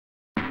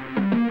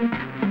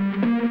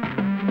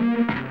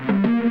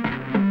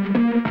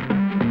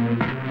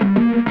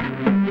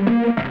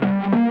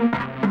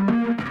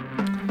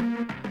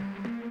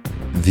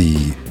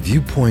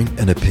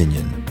viewpoint and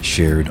opinion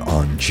shared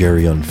on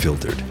Jerry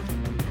Unfiltered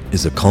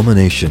is a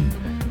culmination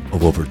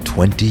of over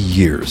 20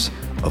 years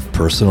of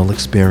personal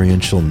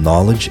experiential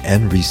knowledge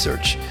and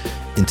research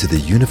into the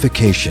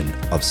unification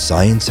of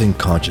science and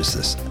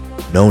consciousness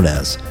known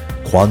as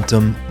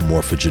quantum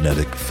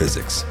morphogenetic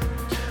physics,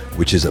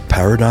 which is a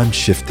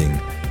paradigm-shifting,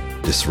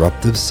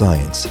 disruptive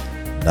science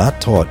not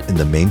taught in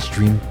the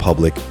mainstream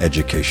public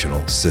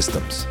educational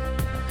systems.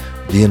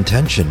 The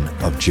intention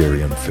of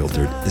Jerry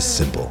Unfiltered is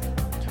simple: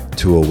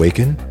 to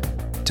awaken,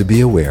 to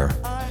be aware,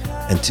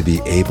 and to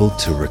be able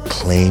to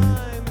reclaim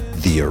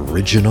the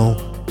original,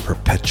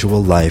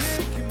 perpetual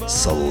life,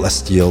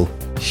 celestial,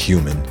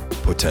 human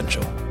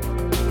potential.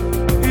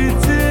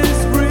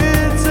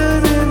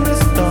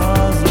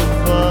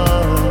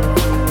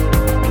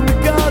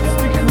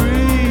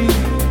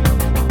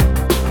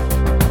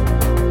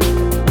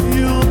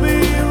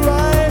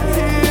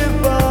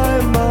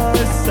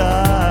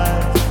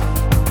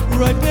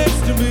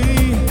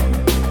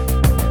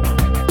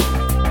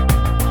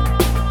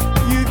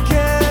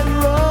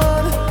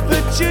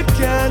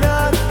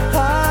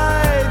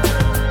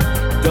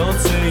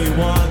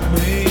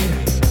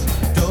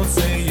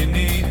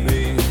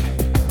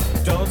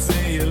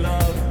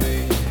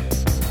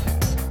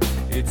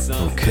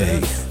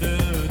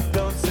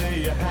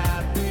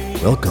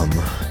 Welcome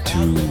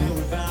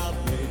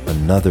to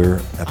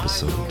another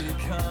episode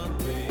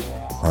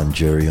on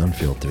Jerry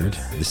Unfiltered.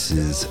 This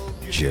is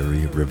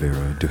Jerry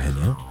Rivera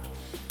Dueña,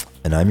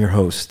 and I'm your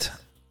host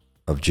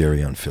of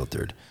Jerry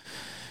Unfiltered.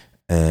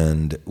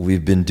 And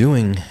we've been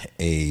doing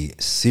a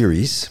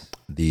series,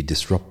 the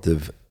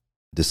Disruptive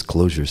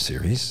Disclosure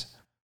series,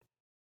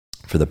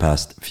 for the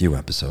past few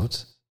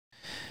episodes.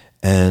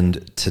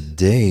 And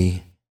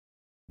today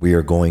we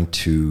are going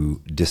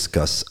to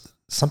discuss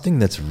something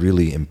that's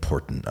really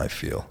important, I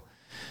feel.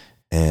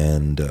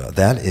 And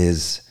that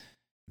is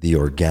the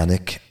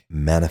organic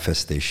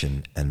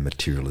manifestation and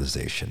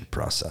materialization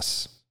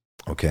process.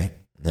 Okay?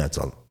 That's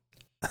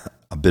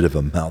a bit of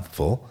a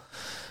mouthful.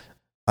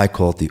 I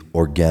call it the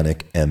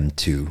organic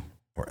M2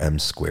 or M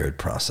squared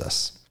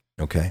process.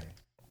 Okay?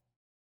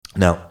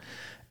 Now,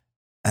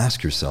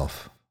 ask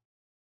yourself,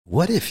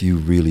 what if you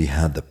really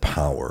had the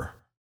power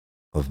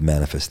of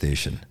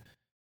manifestation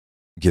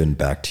given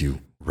back to you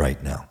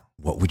right now?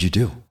 What would you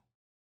do?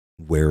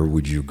 Where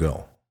would you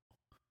go?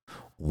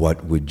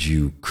 What would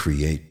you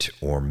create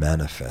or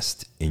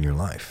manifest in your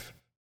life?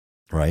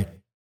 Right?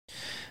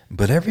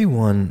 But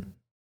everyone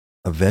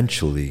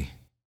eventually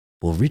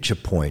will reach a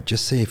point,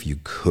 just say if you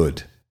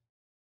could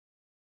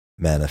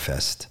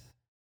manifest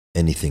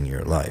anything in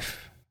your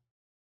life,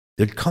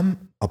 there'd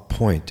come a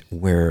point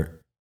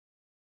where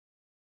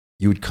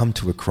you would come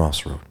to a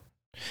crossroad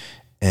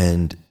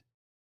and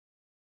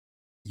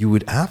you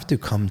would have to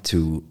come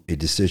to a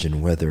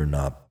decision whether or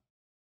not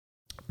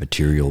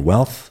material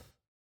wealth,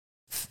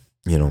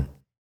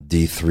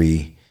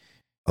 D3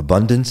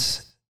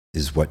 abundance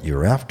is what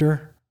you're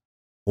after,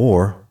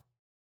 or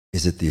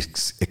is it the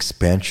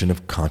expansion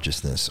of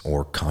consciousness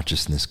or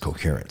consciousness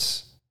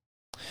coherence?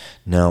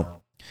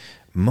 Now,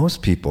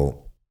 most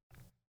people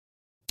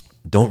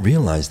don't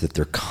realize that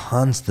they're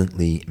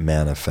constantly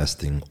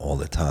manifesting all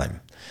the time.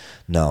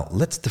 Now,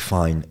 let's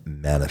define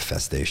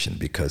manifestation,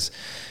 because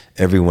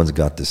everyone's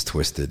got this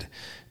twisted.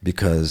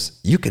 Because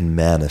you can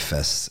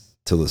manifest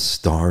till the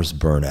stars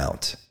burn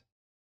out,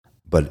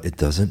 but it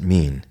doesn't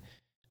mean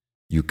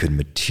you can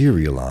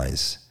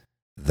materialize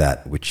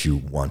that which you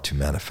want to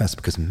manifest,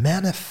 because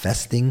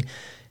manifesting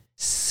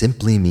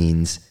simply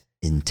means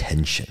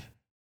intention.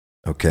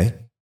 Okay?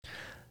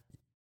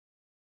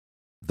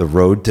 The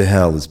road to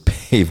hell is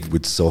paved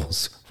with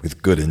souls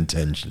with good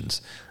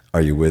intentions.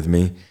 Are you with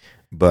me?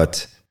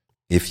 But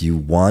if you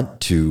want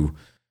to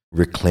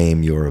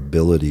reclaim your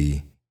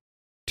ability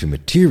to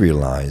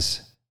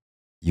materialize,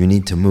 you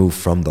need to move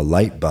from the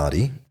light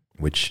body,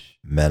 which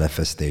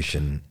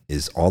manifestation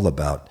is all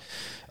about,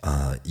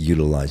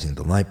 utilizing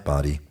the light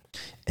body,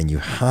 and you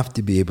have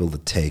to be able to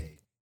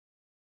take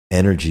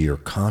energy or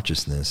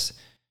consciousness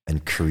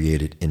and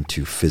create it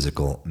into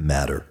physical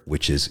matter,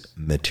 which is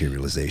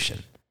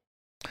materialization.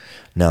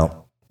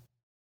 Now,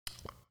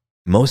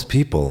 most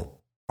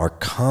people are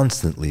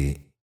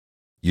constantly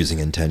using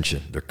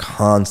intention. They're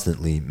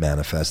constantly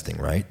manifesting,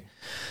 right?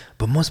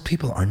 But most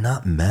people are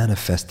not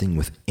manifesting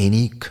with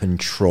any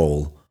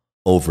control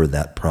over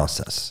that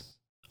process,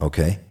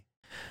 okay?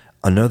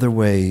 Another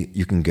way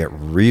you can get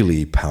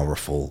really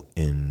powerful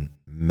in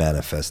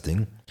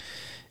manifesting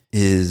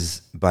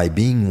is by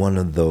being one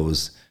of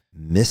those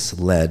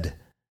misled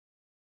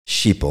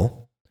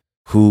sheeple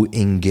who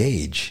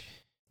engage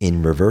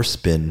in reverse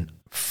spin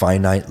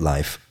finite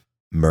life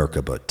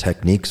Merkaba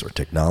techniques or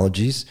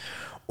technologies,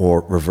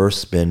 or reverse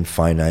spin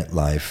finite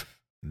life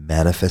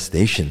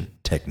manifestation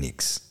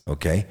techniques,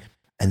 okay?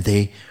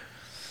 And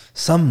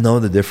some know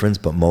the difference,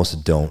 but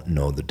most don't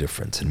know the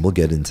difference. And we'll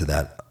get into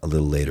that a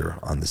little later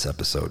on this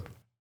episode.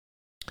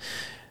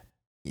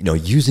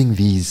 Using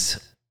these,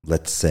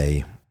 let's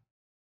say,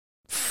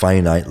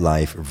 finite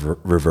life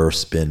reverse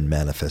spin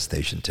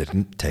manifestation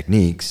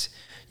techniques,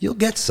 you'll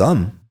get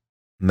some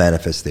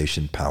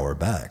manifestation power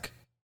back.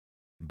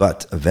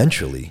 But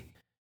eventually,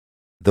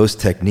 those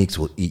techniques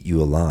will eat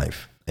you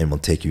alive and will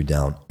take you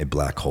down a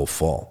black hole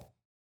fall.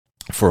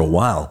 For a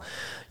while,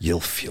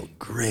 you'll feel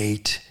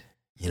great.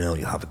 You'll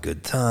have a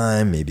good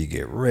time, maybe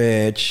get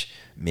rich,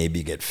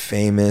 maybe get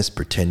famous,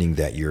 pretending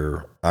that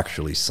you're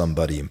actually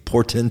somebody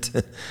important.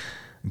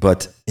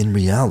 But in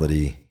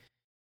reality,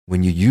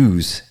 when you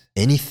use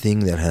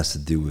anything that has to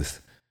do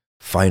with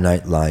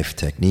finite life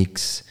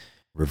techniques,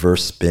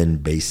 reverse spin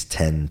base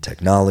 10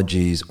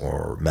 technologies,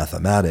 or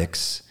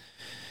mathematics,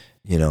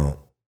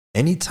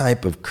 any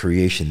type of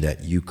creation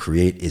that you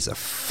create is a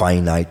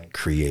finite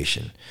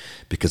creation,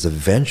 because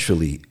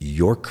eventually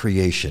your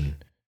creation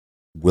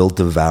will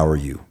devour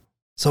you.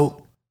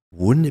 So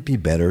wouldn't it be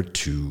better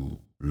to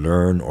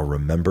learn or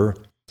remember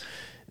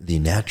the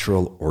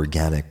natural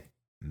organic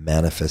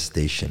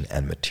manifestation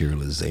and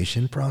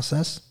materialization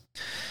process?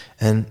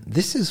 And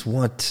this is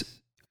what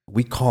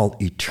we call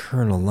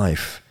eternal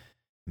life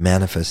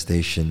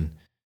manifestation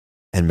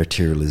and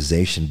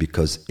materialization,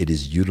 because it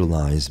is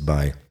utilized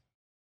by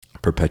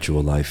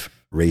perpetual life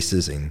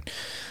races in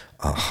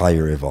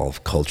higher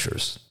evolved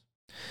cultures.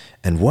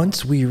 And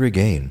once we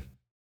regain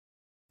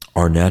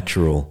our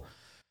natural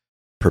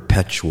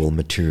perpetual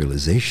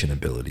materialization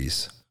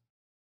abilities,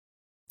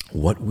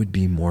 what would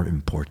be more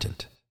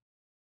important?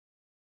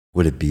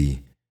 Would it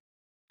be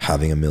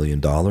having $1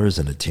 million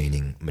and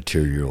attaining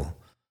material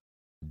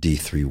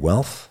D3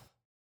 wealth,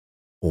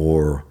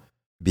 or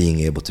being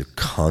able to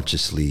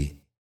consciously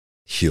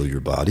heal your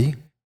body?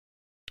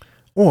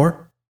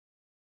 Or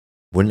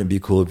wouldn't it be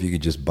cool if you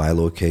could just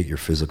bilocate your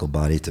physical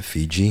body to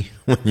Fiji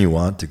when you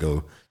want to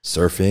go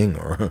surfing,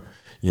 or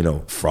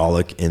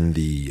frolic in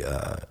the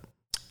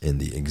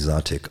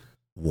exotic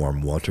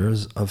warm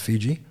waters of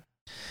Fiji?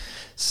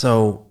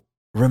 So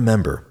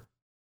remember,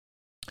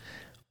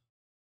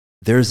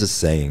 there's a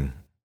saying,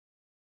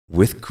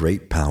 with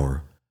great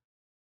power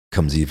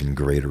comes even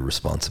greater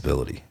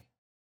responsibility.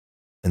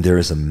 And there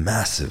is a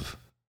massive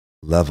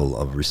level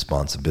of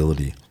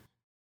responsibility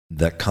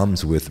that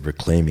comes with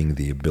reclaiming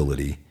the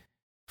ability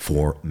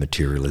for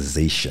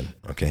materialization.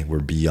 Okay, we're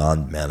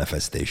beyond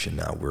manifestation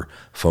now. We're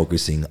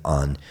focusing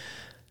on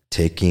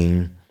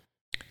taking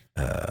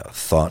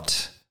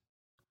thought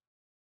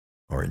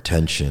or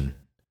intention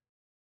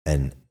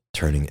and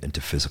turning it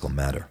into physical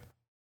matter.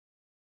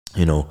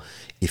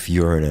 If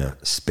you're in a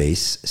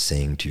space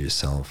saying to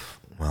yourself,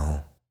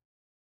 well,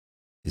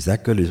 is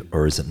that good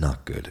or is it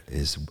not good?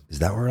 Is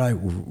that what I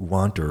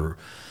want, or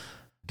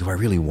do I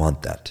really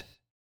want that?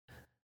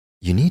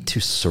 You need to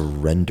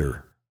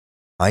surrender.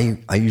 I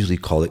usually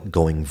call it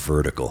going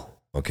vertical,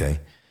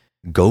 okay?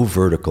 Go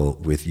vertical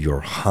with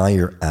your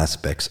higher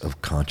aspects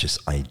of conscious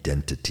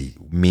identity,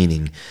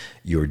 meaning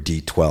your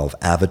D12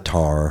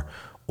 avatar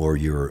or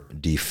your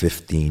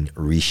D15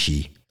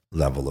 Rishi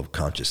level of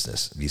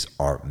consciousness. These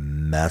are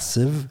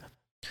massive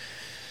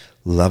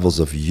levels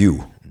of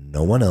you,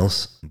 no one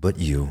else but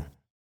you,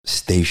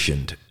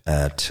 stationed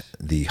at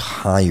the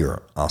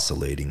higher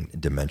oscillating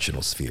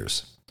dimensional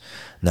spheres.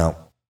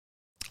 Now,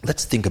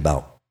 let's think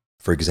about,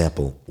 for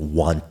example,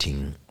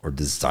 wanting or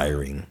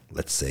desiring,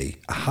 let's say,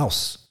 a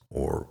house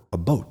or a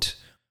boat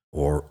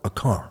or a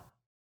car,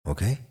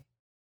 okay?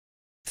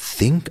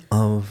 Think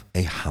of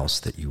a house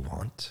that you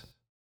want,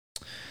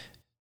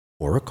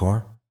 or a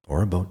car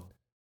or a boat,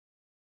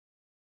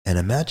 and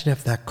imagine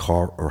if that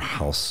car or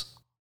house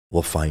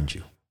will find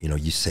you.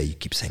 You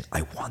keep saying,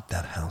 I want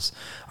that house,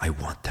 I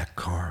want that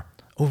car.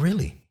 Oh,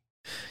 really?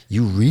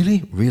 You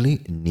really,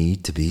 really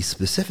need to be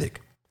specific.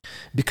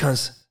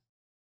 Because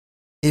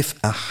if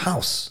a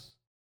house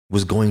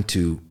was going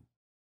to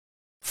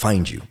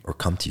find you or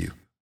come to you,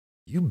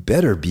 you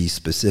better be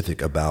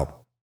specific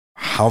about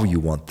how you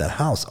want that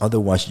house.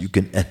 Otherwise, you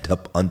can end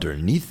up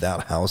underneath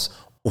that house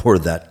or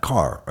that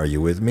car. Are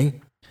you with me?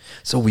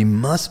 So we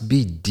must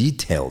be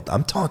detailed.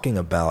 I'm talking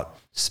about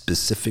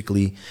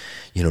specifically,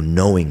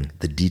 knowing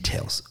the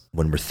details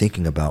when we're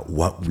thinking about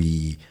what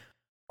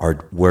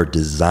we're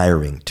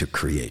desiring to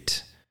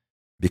create,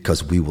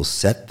 because we will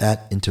set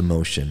that into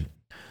motion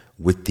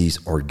with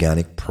these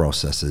organic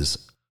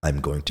processes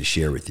I'm going to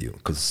share with you.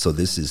 So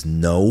this is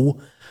not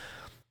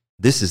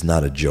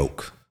a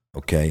joke,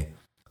 okay?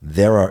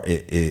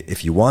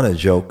 If you want a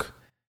joke,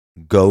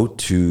 go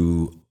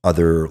to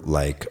other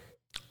like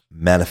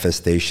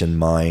Manifestation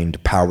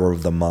Mind, Power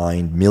of the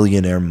Mind,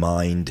 Millionaire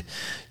Mind,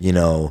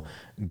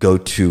 go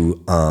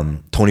to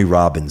Tony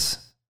Robbins,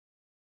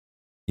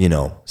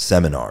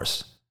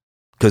 seminars,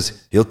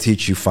 because he'll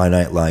teach you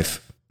finite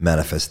life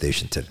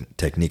manifestation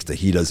techniques that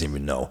he doesn't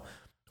even know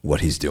what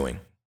he's doing,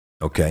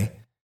 okay?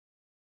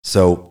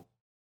 So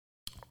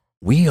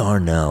we are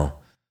now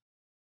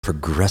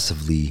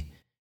progressively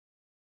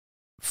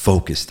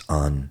focused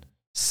on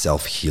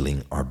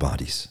self-healing our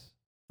bodies,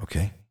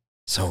 okay?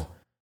 So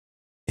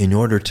in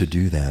order to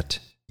do that,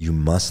 you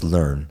must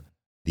learn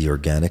the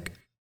organic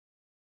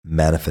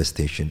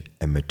manifestation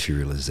and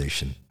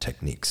materialization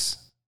techniques.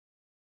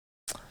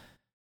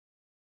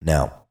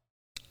 Now,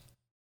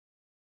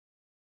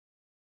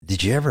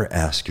 did you ever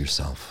ask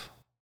yourself,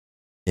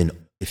 in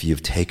if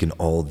you've taken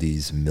all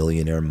these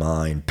Millionaire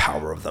Mind,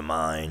 Power of the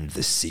Mind,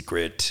 The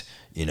Secret,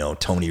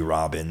 Tony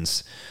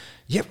Robbins,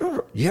 you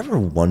ever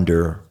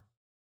wonder,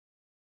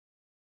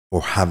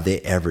 or have they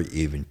ever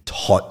even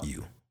taught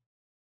you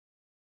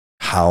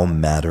how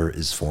matter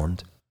is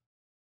formed?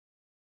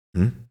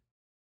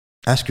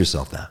 Ask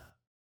yourself that.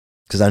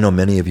 Because I know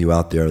many of you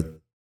out there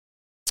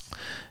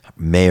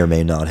may or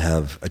may not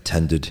have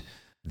attended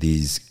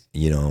these,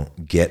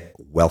 get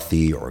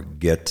wealthy or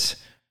get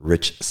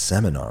rich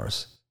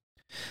seminars.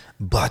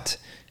 But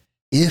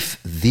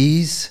if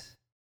these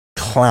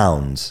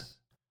clowns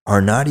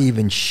are not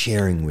even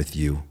sharing with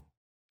you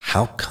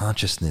how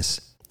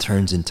consciousness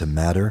turns into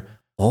matter,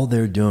 all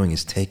they're doing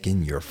is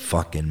taking your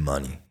fucking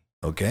money,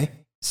 okay?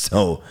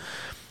 So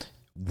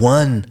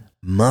one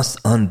must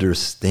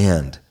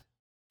understand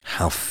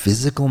how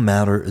physical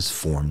matter is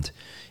formed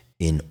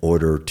in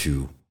order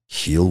to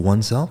heal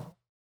oneself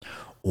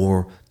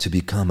or to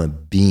become a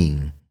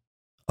being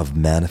of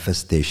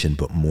manifestation,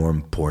 but more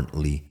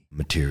importantly,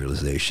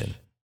 materialization.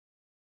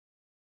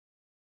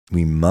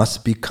 We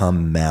must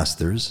become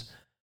masters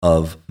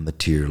of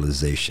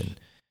materialization,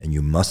 and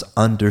you must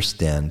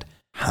understand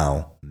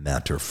how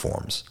matter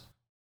forms.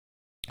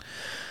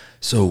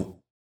 So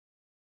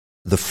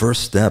the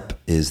first step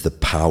is the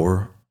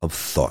power of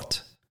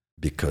thought,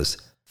 because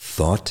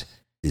thought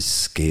is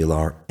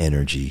scalar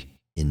energy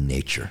in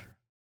nature.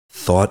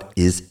 Thought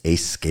is a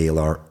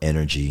scalar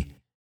energy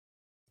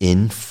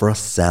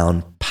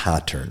infrasound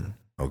pattern,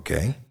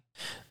 okay?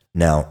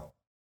 Now,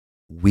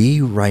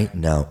 we right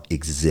now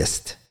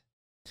exist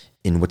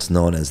in what's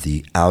known as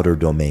the outer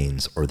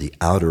domains or the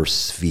outer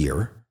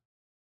sphere,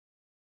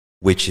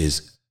 which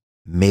is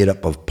made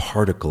up of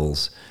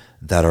particles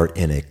that are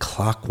in a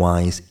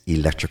clockwise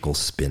electrical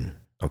spin,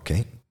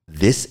 okay?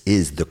 This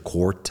is the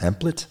core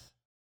template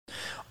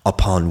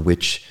upon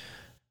which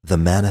the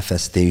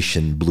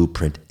manifestation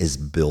blueprint is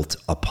built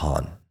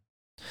upon.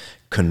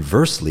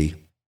 Conversely,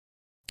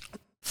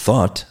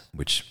 thought,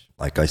 which,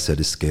 like I said,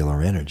 is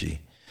scalar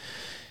energy,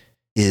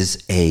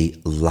 is a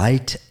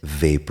light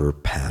vapor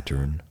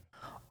pattern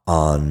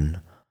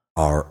on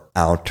our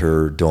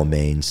outer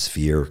domain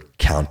sphere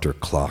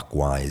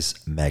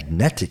counterclockwise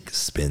magnetic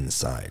spin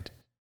side.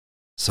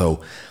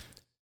 So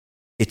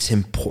it's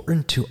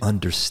important to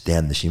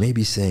understand this. You may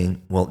be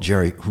saying, well,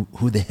 Jerry,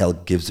 who the hell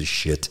gives a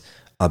shit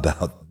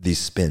about these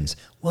spins?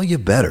 Well, you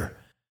better.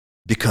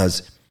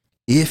 Because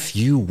if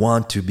you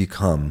want to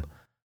become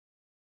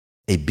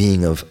a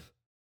being of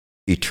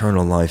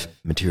eternal life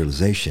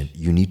materialization,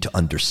 you need to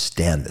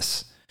understand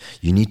this.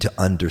 You need to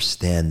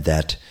understand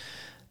that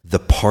the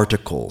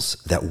particles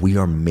that we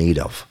are made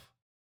of,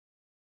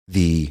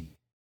 the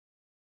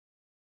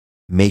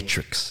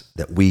matrix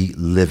that we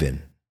live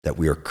in, that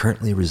we are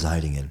currently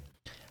residing in,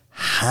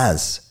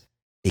 has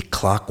a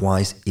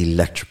clockwise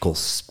electrical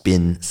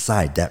spin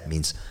side. That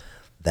means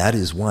that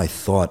is why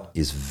thought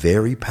is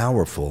very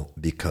powerful,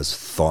 because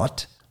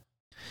thought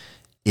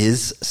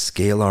is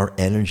scalar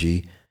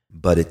energy,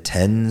 but it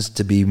tends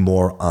to be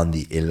more on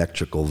the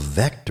electrical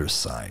vector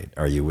side.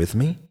 Are you with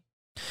me?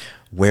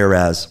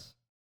 Whereas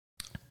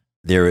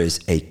there is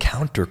a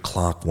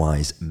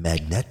counterclockwise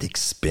magnetic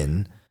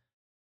spin,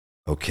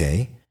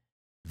 okay,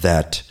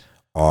 that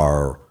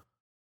our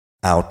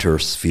outer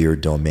sphere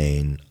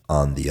domain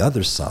on the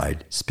other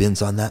side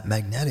spins on that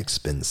magnetic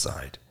spin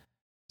side.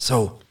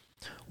 So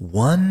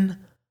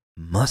one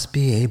must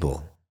be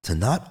able to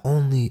not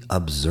only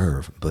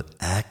observe, but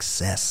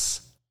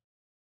access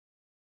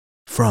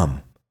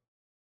from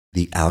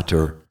the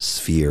outer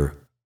sphere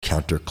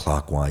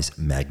counterclockwise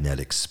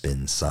magnetic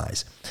spin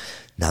size.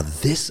 Now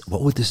this,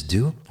 what would this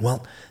do?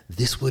 Well,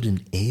 this would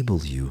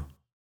enable you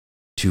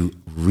to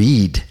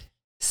read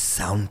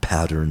sound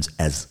patterns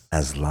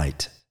as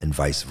light and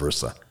vice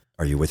versa.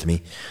 Are you with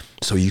me?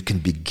 So you can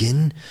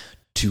begin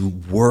to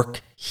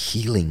work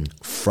healing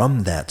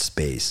from that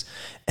space,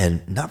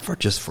 and not for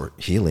just for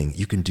healing,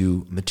 you can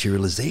do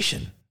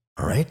materialization,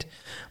 all right?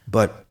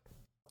 But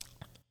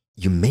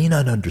you may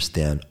not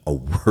understand a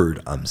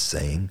word I'm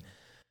saying,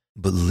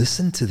 but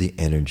listen to the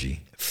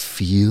energy,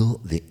 feel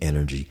the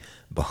energy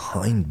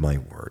behind my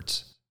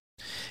words.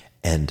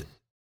 And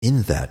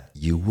in that,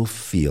 you will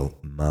feel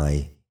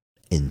my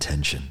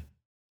intention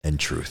and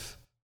truth.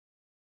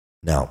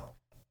 Now,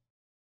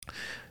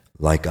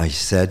 like I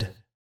said,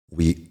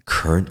 we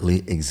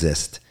currently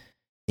exist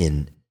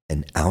in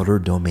an outer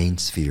domain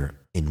sphere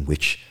in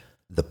which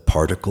the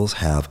particles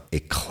have a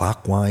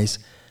clockwise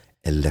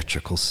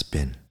electrical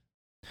spin.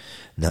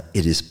 Now,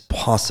 it is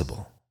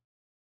possible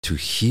to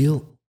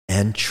heal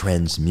and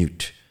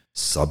transmute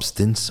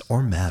substance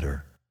or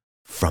matter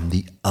from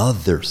the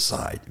other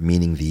side,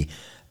 meaning the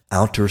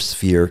outer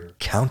sphere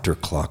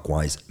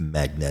counterclockwise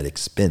magnetic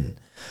spin.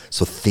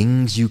 So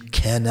things you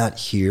cannot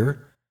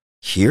hear,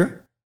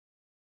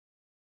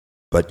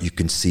 but you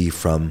can see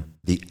from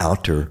the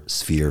outer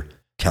sphere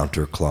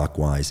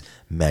counterclockwise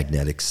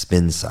magnetic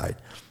spin side.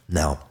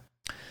 Now,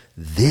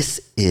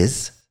 this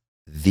is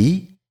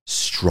the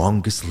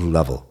strongest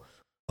level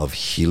of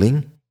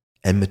healing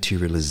and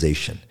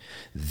materialization.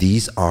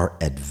 These are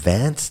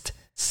advanced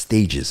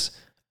stages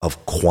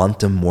of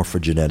quantum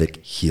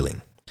morphogenetic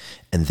healing.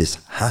 And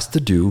this has to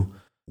do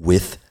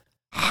with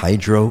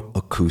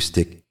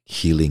hydroacoustic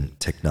healing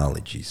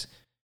technologies.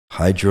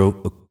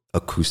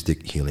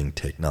 Hydroacoustic healing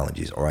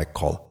technologies, or I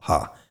call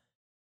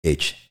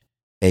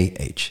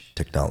H-A-H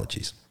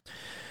technologies.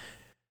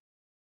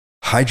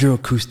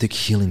 Hydroacoustic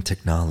healing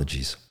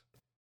technologies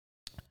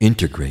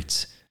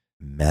integrates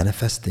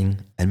manifesting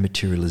and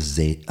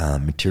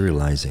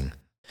materializing.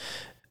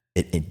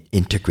 It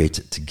integrates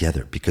it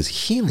together, because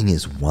healing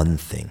is one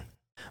thing.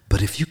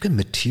 But if you can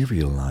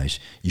materialize,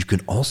 you can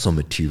also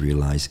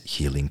materialize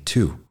healing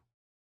too.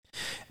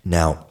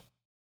 Now,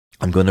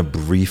 I'm going to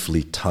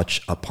briefly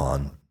touch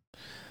upon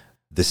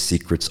the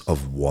secrets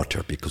of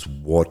water, because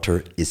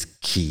water is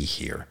key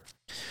here.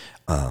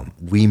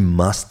 We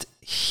must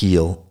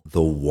heal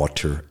the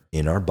water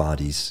in our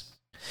bodies.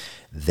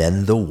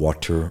 Then the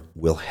water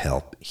will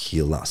help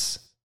heal us.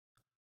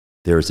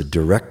 There is a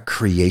direct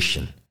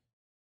creation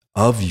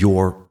of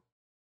your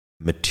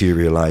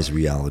materialized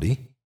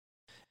reality,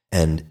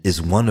 and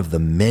is one of the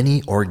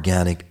many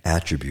organic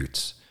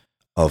attributes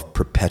of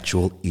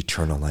perpetual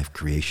eternal life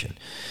creation.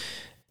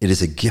 It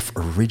is a gift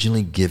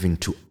originally given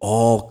to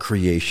all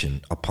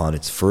creation upon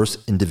its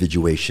first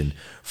individuation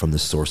from the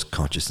source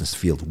consciousness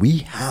field. We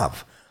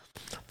have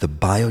the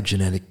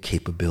biogenetic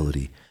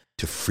capability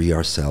to free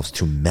ourselves,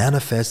 to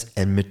manifest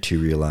and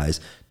materialize,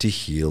 to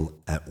heal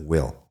at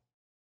will.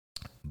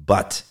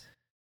 But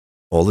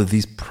all of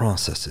these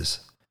processes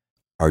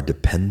are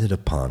dependent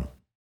upon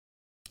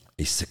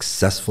a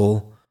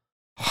successful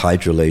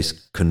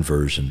hydrolase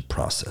conversion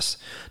process.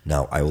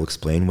 Now, I will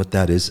explain what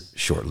that is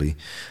shortly,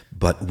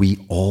 but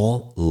we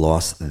all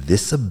lost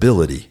this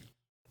ability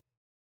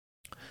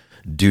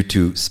due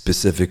to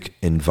specific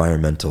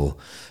environmental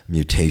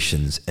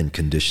mutations and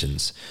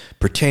conditions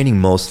pertaining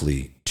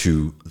mostly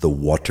to the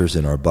waters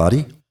in our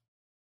body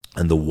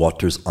and the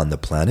waters on the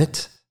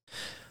planet,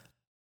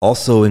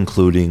 also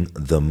including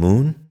the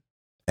moon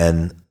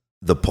and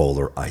the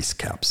polar ice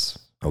caps.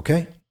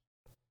 Okay?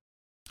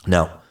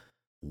 Now,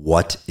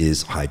 what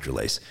is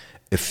hydrolase?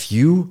 A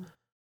few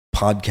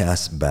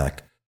podcasts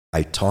back,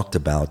 I talked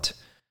about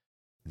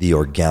the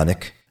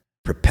organic,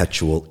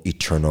 perpetual,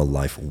 eternal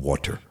life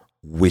water,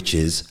 which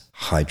is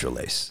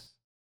hydrolase.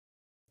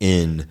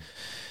 In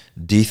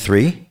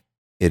D3,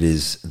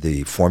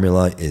 the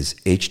formula is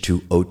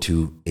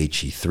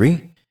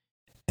H2O2He3,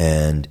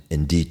 and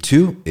in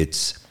D2,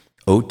 it's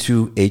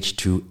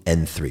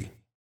O2H2N3.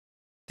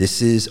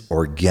 This is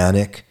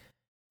organic,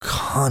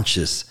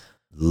 conscious,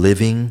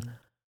 living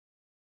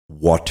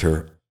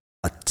water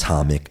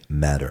atomic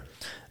matter.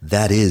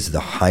 That is the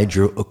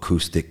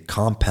hydroacoustic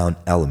compound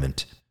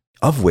element,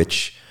 of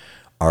which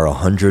our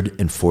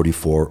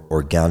 144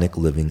 organic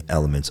living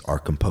elements are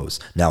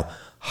composed. Now,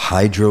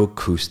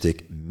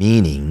 hydroacoustic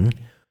meaning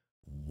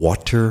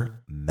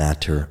water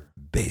matter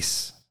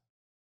base.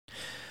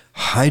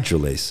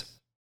 Hydrolase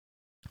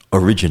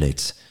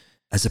originates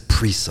as a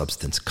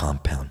pre-substance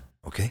compound,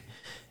 okay?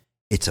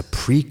 It's a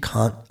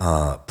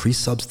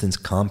pre-substance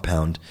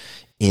compound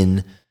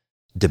in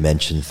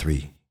dimension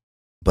 3,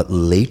 but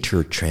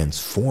later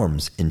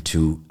transforms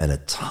into an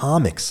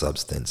atomic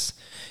substance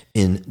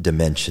in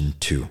dimension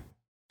 2.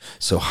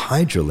 So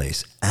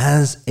hydrolase,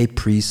 as a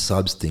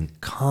pre-substance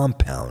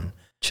compound,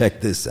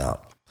 check this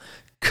out,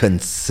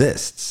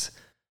 consists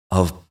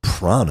of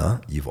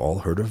prana. You've all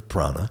heard of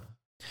prana.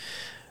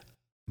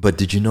 But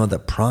did you know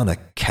that prana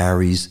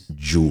carries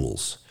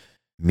joules,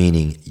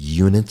 meaning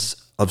units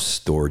of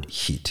stored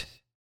heat?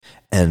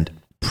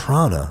 And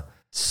prana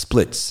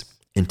splits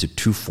into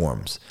two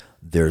forms.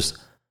 There's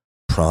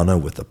prana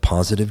with a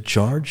positive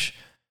charge,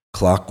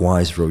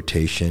 clockwise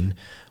rotation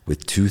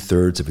with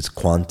 2/3 of its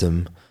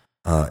quantum,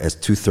 as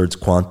 2/3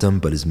 quantum,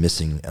 but is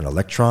missing an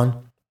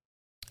electron.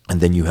 And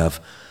then you have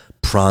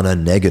prana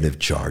negative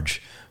charge,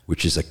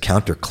 which is a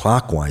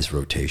counterclockwise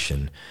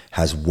rotation,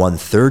 has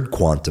 1/3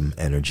 quantum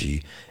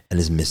energy, and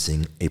is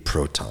missing a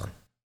proton.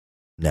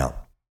 Now,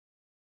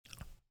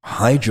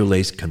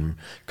 hydrolase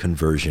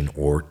conversion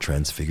or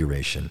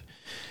transfiguration,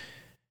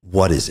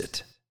 what is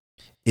it?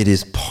 It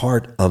is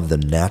part of the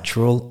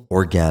natural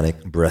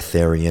organic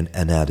breatharian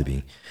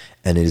anatomy,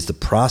 and it is the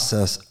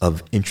process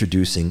of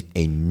introducing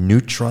a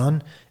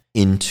neutron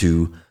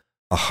into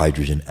a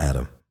hydrogen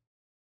atom.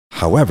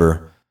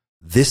 However,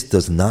 this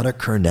does not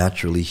occur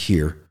naturally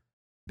here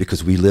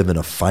because we live in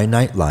a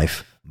finite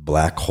life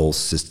black hole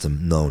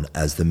system known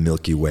as the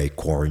Milky Way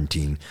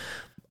quarantine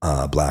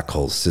black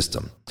hole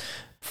system.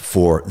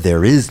 For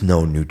there is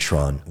no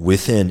neutron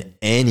within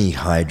any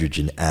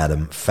hydrogen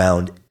atom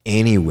found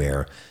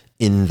anywhere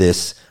in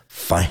this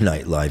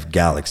finite life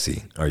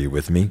galaxy. Are you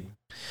with me?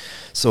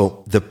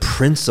 So the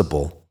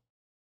principle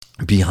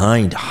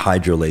behind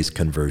hydrolase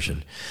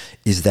conversion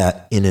is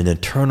that in an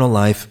eternal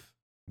life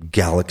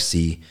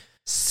galaxy,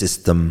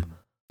 system,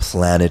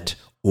 planet,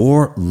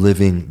 or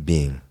living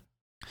being,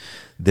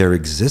 there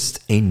exists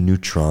a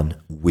neutron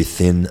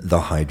within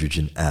the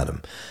hydrogen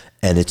atom,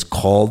 and it's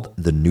called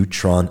the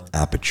neutron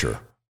aperture.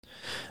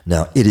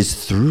 Now, it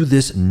is through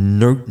this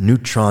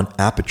neutron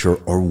aperture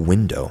or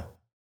window,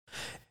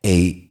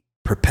 a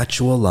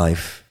perpetual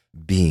life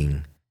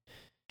being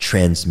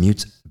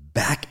transmutes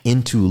back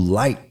into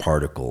light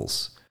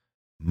particles,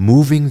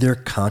 moving their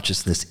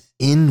consciousness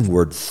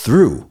inward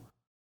through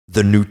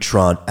the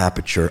neutron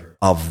aperture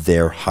of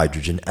their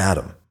hydrogen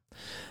atom.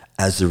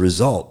 As a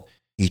result,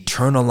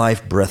 eternal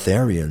life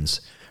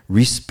breatharians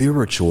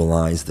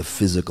respiritualize the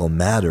physical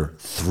matter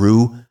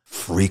through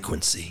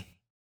frequency.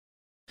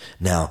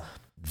 Now,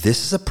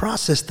 this is a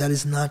process that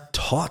is not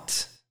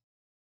taught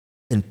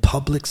in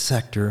public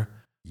sector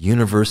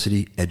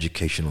university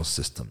educational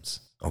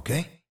systems,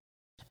 okay?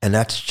 And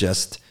that's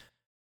just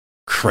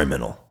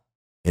criminal.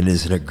 It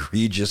is an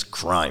egregious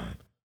crime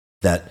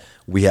that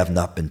we have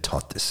not been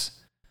taught this.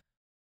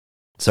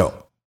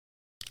 So,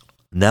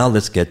 now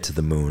let's get to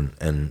the moon.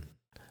 And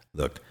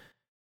look,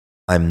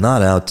 I'm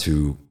not out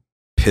to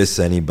piss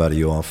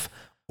anybody off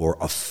or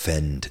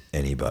offend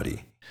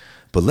anybody.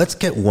 But let's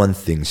get one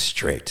thing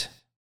straight.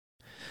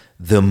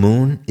 The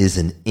moon is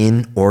an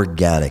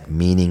inorganic,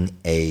 meaning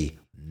a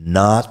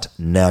not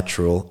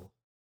natural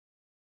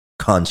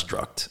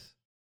construct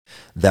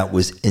that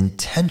was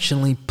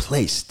intentionally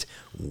placed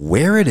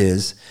where it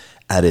is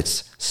at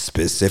its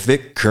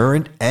specific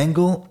current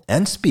angle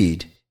and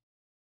speed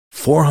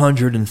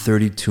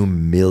 432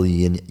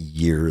 million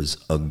years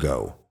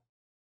ago.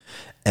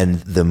 And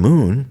the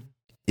moon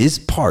is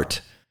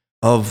part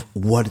of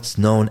what's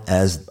known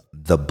as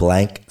the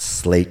blank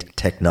slate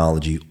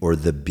technology or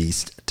the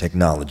beast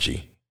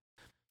technology.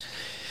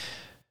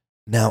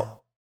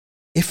 Now,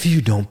 if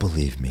you don't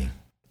believe me,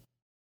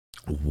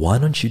 why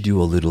don't you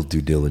do a little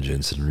due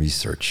diligence and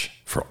research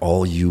for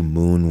all you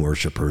moon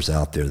worshipers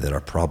out there that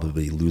are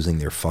probably losing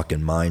their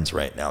fucking minds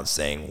right now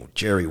saying,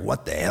 Jerry,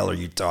 what the hell are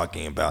you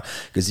talking about?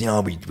 Because,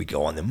 we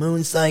go on the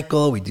moon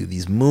cycle, we do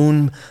these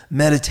moon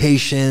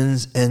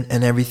meditations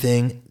and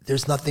everything.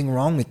 There's nothing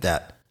wrong with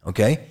that,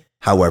 okay?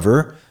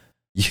 However,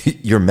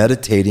 you're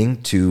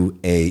meditating to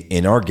a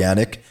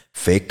inorganic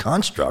fake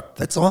construct.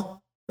 That's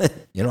all.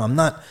 I'm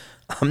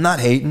not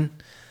hating.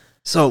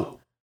 So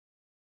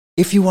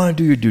if you want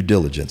to do your due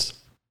diligence,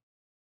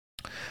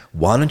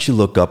 why don't you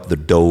look up the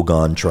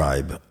Dogon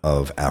tribe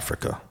of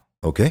Africa,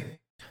 okay?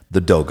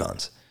 The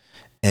Dogons.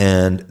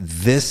 And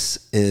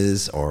this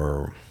is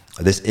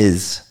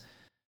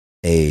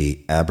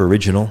a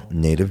Aboriginal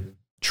native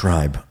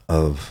tribe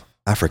of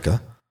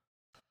Africa.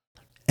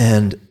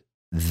 And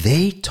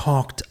they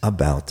talked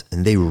about,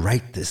 and they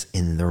write this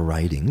in their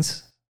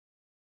writings,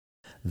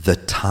 the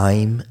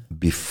time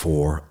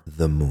before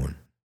the moon.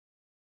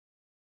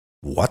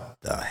 What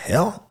the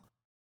hell?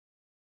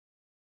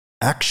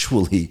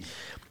 Actually,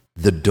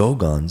 the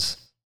Dogons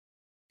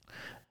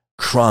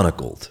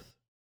chronicled,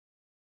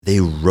 they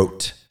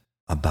wrote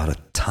about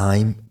a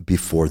time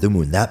before the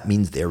moon. That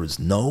means there is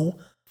no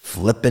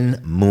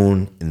flippin'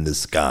 moon in the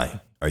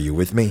sky. Are you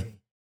with me?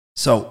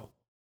 So,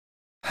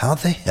 how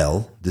the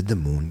hell did the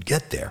moon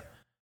get there?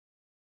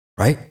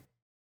 Right?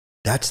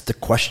 That's the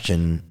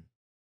question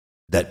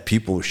that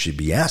people should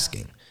be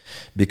asking,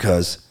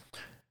 because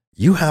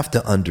you have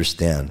to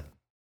understand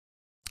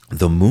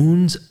the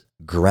moon's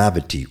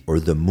gravity or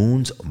the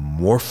moon's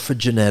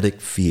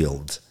morphogenetic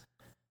field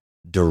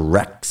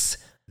directs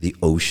the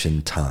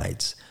ocean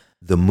tides.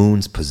 The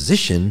moon's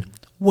position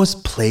was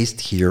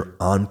placed here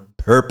on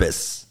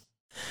purpose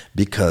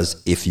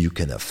because if you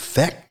can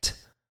affect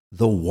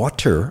the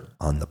water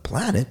on the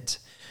planet,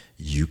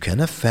 you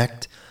can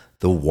affect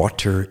the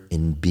water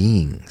in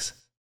beings.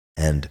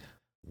 And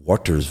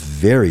water is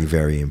very,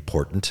 very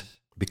important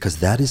because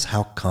that is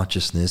how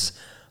consciousness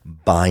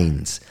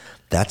binds.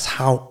 That's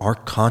how our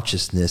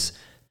consciousness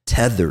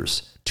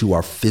tethers to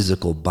our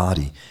physical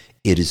body.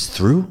 It is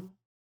through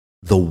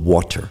the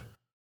water.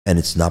 And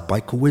it's not by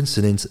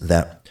coincidence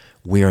that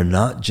we are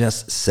not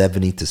just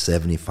 70 to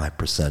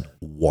 75%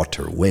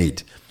 water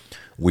weight.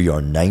 We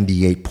are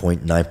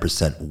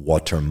 98.9%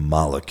 water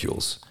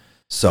molecules.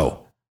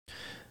 So,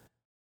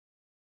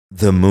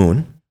 the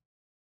moon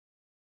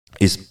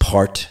is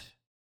part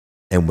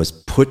and was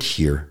put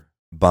here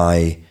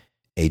by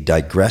a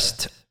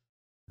digressed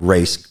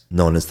race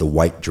known as the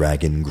White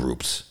Dragon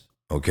groups,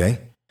 okay?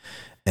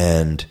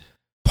 And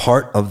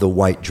part of the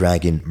White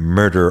Dragon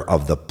murder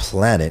of the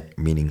planet,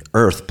 meaning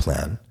Earth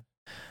plan,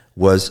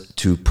 was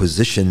to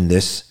position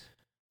this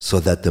so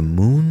that the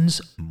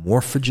moon's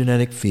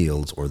morphogenetic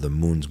fields or the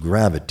moon's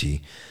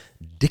gravity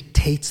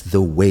dictates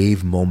the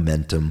wave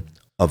momentum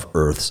of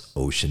Earth's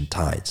ocean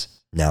tides.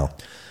 Now,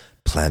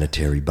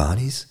 planetary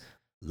bodies,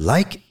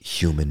 like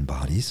human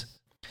bodies,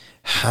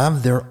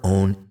 have their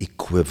own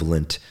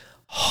equivalent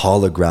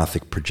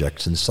holographic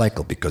projection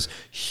cycle because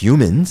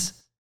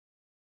humans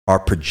are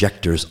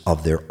projectors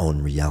of their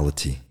own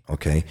reality,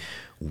 okay?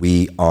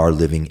 We are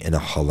living in a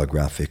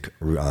holographic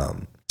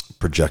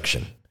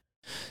projection.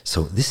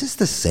 So this is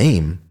the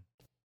same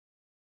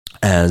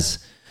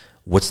as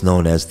what's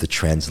known as the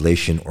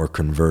translation or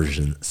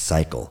conversion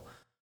cycle.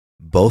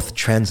 Both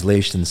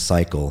translation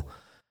cycle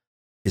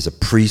is a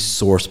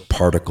pre-source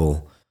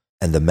particle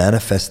and the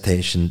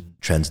manifestation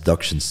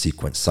transduction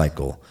sequence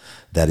cycle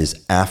that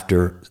is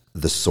after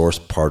the source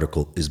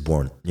particle is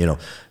born.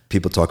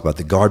 people talk about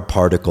the guard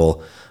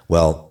particle.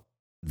 Well,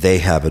 they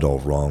have it all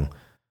wrong.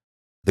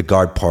 The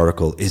guard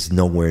particle is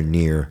nowhere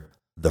near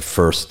the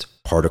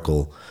first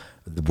particle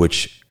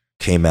which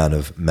came out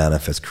of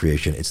manifest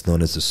creation. It's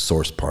known as the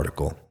source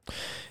particle.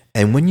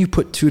 And when you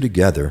put two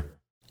together,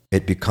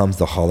 it becomes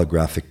the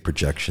holographic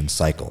projection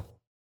cycle.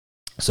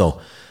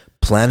 So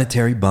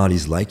planetary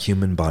bodies, like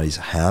human bodies,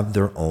 have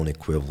their own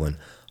equivalent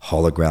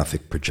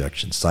holographic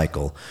projection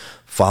cycle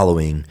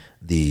following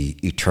the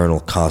eternal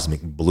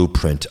cosmic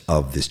blueprint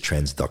of this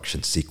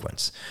transduction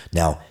sequence.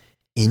 Now,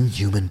 in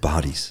human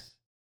bodies,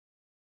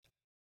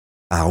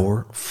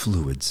 our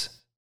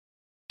fluids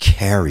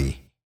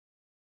carry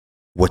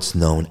what's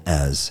known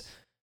as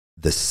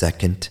the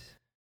second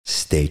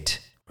state,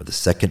 or the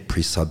second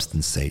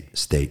pre-substance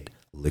state,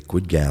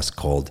 liquid gas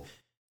called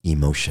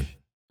emotion,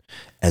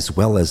 as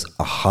well as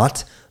a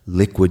hot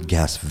liquid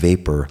gas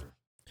vapor,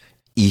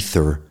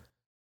 ether,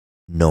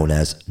 known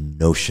as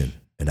notion.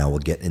 And I will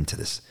get into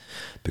this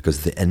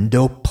because the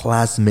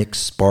endoplasmic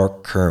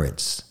spark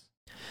currents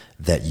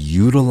that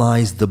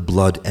utilize the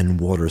blood and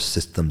water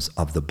systems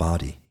of the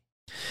body,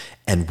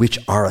 and which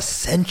are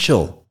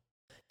essential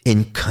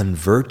in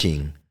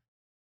converting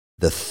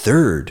the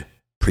third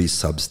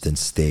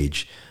pre-substance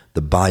stage,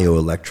 the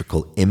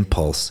bioelectrical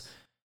impulse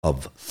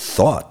of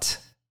thought,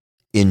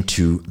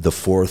 into the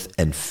fourth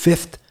and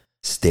fifth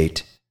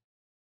state,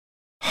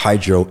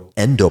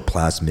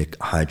 hydroendoplasmic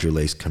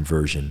hydrolase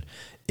conversion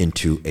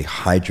into a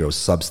hydro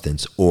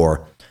substance,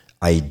 or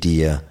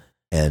idea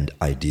and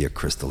idea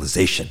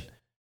crystallization.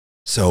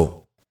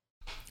 So,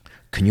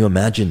 can you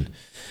imagine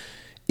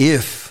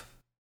if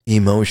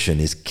emotion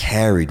is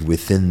carried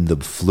within the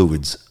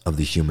fluids of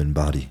the human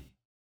body?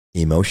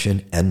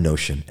 Emotion and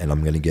notion, and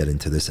I'm going to get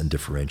into this and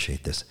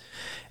differentiate this.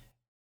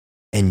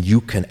 And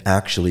you can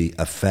actually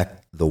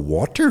affect the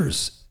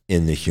waters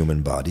in the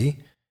human body,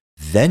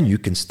 then you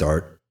can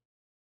start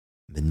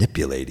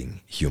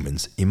manipulating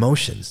humans'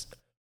 emotions.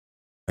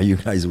 Are you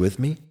guys with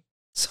me?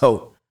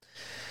 So,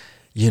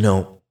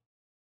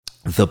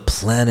 the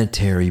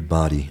planetary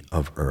body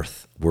of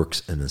Earth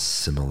works in a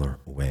similar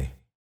way.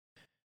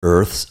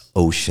 Earth's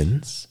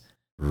oceans,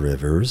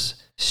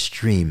 rivers,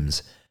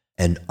 streams,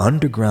 and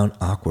underground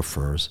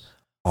aquifers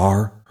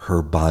are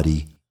her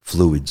body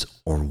fluids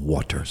or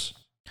waters.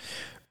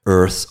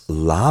 Earth's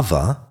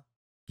lava,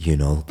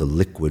 the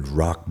liquid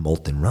rock,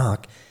 molten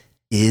rock,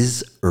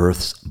 is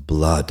Earth's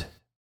blood.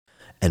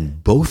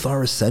 And both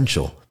are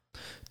essential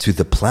to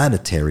the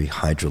planetary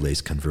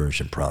hydrolase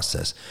conversion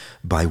process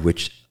by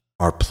which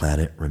our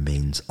planet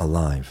remains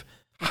alive.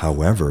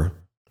 However,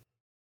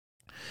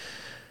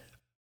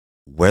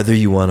 whether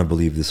you want to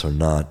believe this or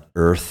not,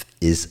 Earth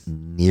is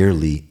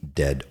nearly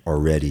dead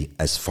already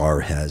as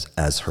far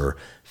as her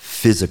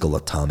physical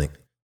atomic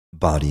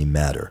body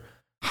matter.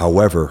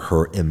 However,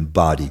 her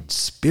embodied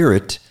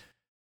spirit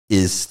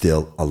is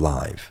still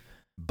alive.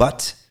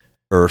 But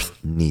Earth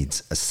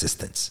needs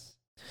assistance.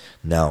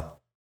 Now,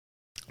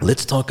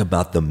 let's talk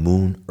about the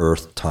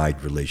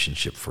Moon-Earth-Tide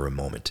relationship for a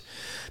moment,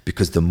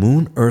 because the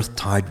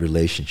Moon-Earth-Tide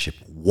relationship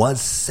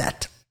was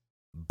set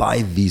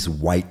by these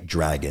white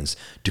dragons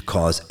to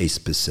cause a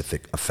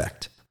specific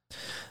effect.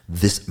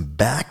 This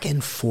back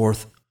and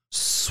forth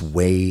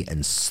sway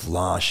and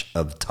slosh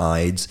of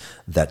tides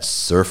that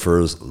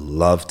surfers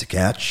love to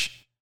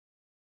catch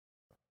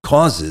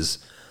causes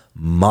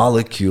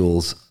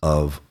molecules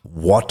of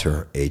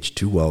water,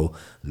 H2O,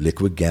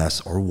 liquid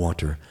gas or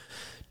water,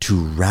 to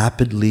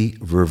rapidly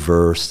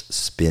reverse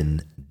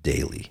spin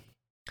daily.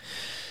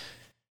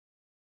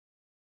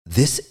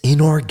 This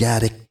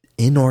inorganic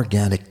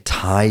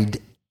tide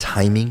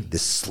timing,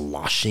 this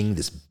sloshing,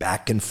 this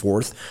back and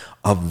forth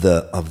of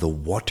the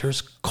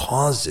waters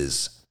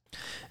causes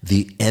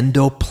the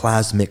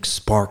endoplasmic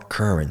spark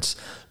currents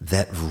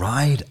that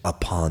ride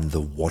upon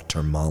the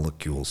water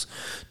molecules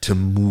to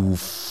move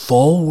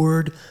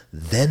forward,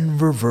 then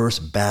reverse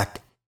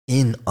back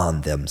in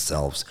on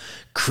themselves,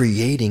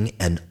 creating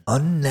an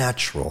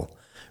unnatural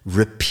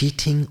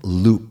repeating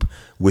loop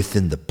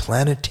within the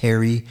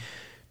planetary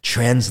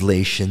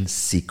translation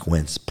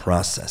sequence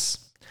process.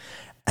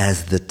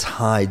 As the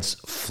tides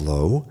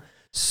flow,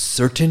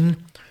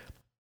 certain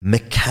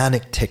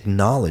mechanic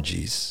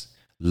technologies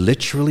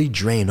literally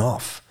drain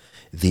off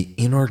the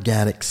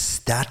inorganic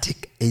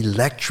static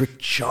electric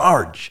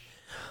charge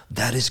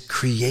that is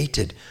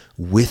created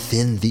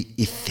within the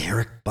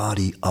etheric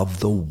body of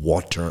the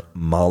water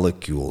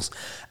molecules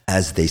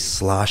as they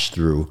slosh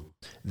through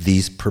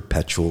these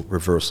perpetual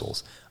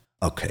reversals.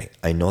 Okay,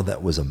 I know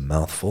that was a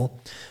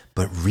mouthful,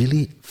 but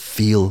really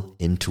feel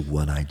into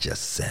what I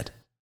just said.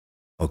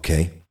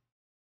 Okay?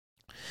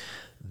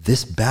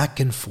 This back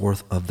and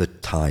forth of the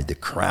tide, the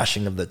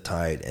crashing of the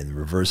tide and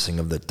reversing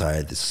of the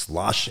tide, the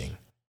sloshing,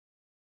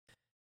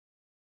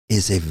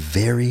 is a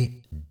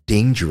very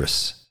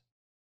dangerous,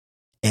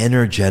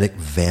 energetic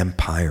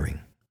vampiring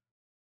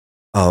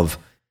of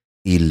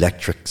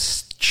electric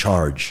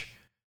charge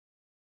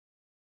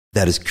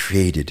that is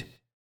created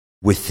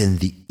within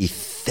the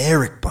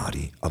etheric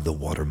body of the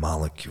water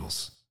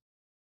molecules.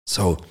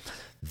 So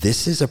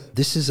This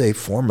is a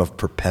form of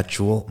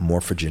perpetual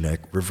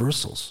morphogenetic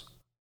reversals.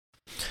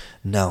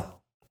 Now,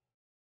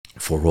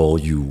 for all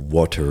you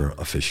water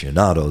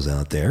aficionados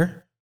out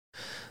there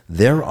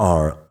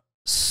are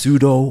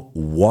pseudo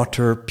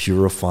water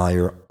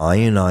purifier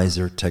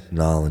ionizer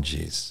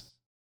technologies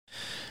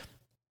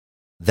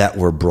that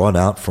were brought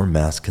out for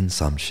mass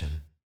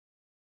consumption.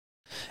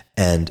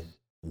 And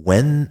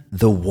when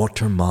the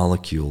water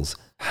molecules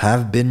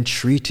have been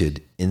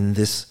treated in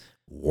this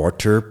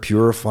water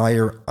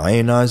purifier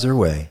ionizer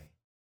way,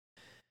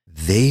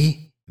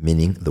 they,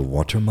 meaning the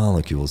water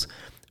molecules,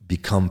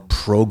 become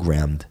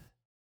programmed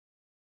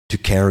to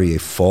carry a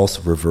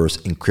false reverse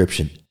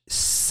encryption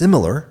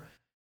similar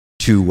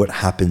to what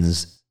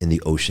happens in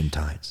the ocean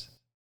tides.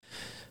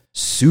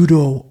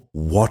 Pseudo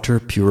water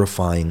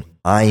purifying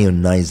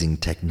ionizing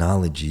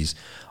technologies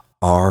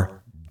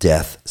are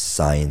death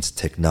science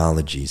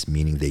technologies,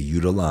 meaning they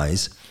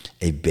utilize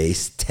a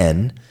base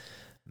 10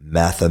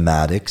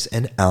 mathematics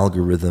and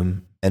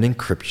algorithm and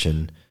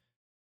encryption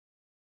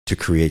to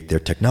create their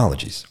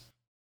technologies.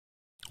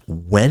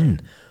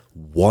 When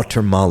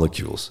water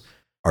molecules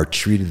are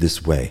treated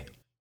this way,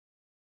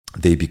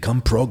 they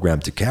become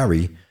programmed to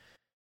carry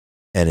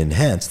and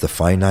enhance the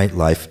finite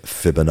life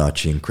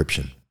Fibonacci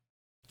encryption.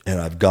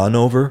 And I've gone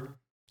over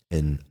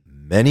in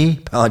many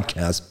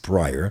podcasts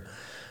prior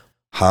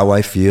how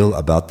I feel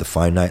about the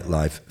finite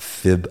life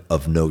Fib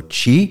of no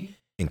chi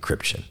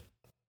encryption.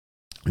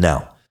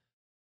 Now,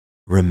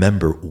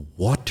 remember,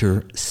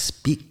 water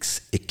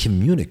speaks. It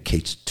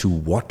communicates to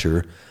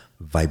water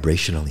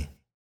vibrationally.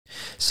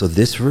 So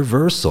this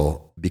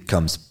reversal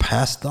becomes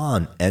passed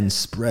on and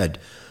spread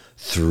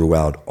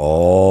throughout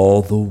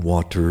all the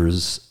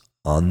waters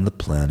on the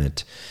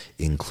planet,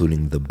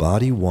 including the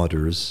body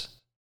waters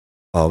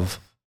of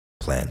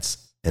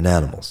plants and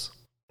animals.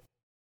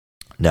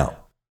 Now,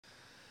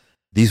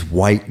 these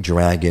white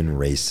dragon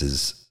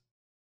races,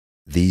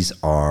 these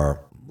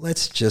are,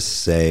 let's just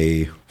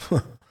say,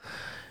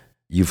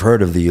 you've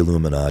heard of the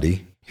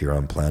Illuminati here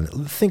on planet.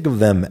 Think of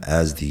them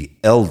as the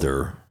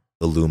elder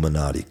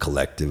Illuminati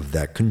collective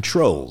that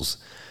controls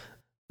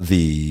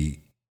the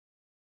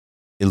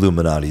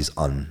Illuminatis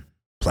on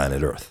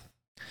planet Earth.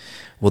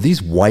 Well,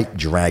 these white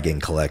dragon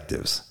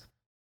collectives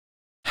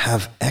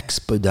have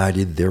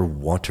expedited their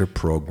water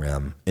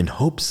program in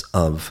hopes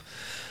of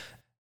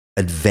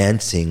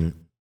advancing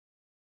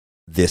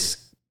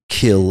this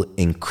kill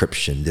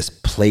encryption, this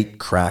plate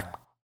crack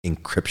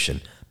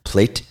encryption,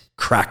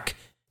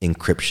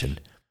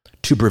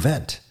 to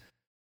prevent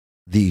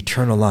the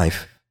eternal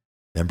life.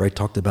 Remember I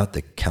talked about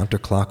the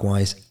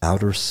counterclockwise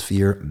outer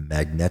sphere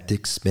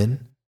magnetic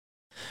spin?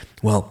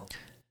 Well,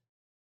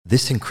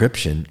 this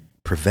encryption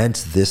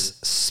prevents this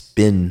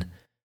spin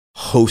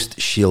host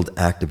shield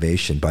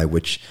activation by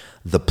which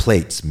the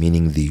plates,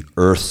 meaning the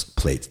Earth's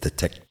plates, the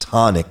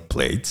tectonic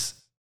plates,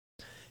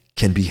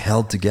 can be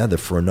held together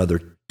for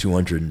another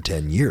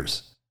 210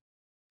 years.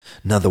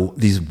 Now,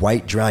 these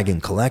white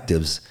dragon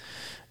collectives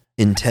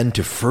intend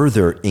to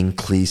further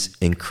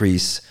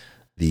increase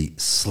the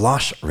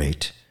slosh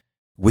rate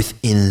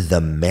within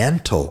the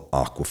mantle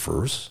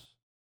aquifers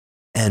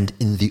and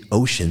in the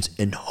oceans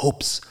in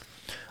hopes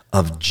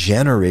of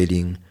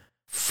generating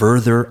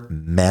further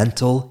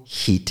mantle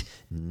heat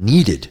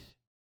needed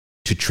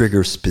to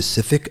trigger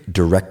specific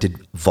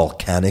directed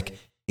volcanic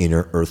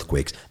inner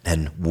earthquakes.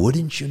 And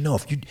wouldn't you know,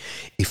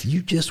 if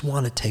you just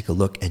want to take a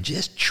look and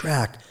just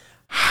track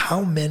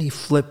how many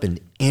flippin'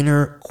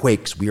 inner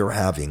quakes we are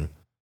having,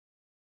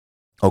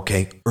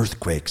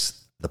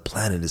 earthquakes the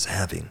planet is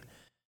having,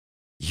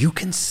 you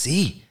can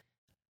see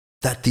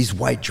that these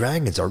white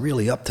dragons are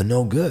really up to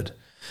no good.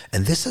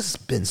 And this has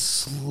been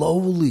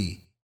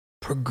slowly,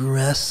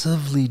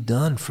 progressively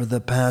done for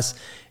the past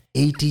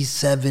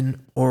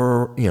 87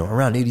 or,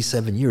 around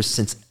 87 years,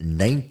 since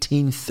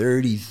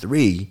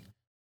 1933,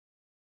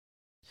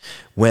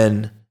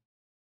 when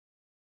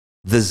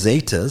the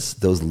Zetas,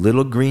 those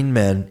little green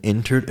men,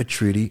 entered a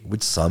treaty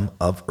with some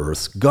of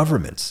Earth's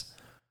governments.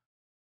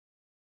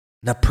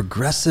 Now,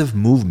 progressive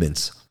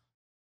movements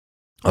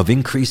of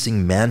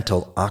increasing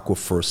mantle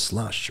aquifer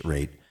slush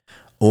rate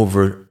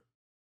over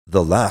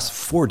the last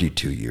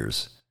 42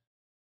 years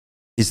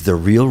is the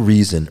real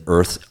reason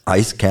Earth's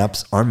ice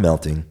caps are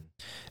melting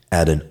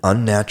at an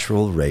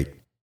unnatural rate,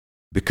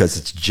 because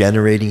it's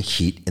generating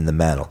heat in the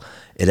mantle.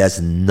 It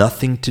has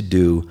nothing to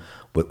do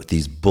with what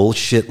these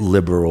bullshit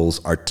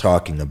liberals are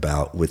talking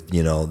about with,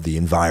 the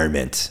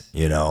environment,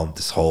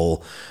 this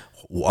whole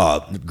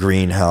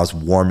greenhouse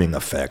warming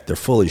effect. They're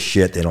full of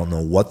shit. They don't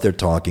know what they're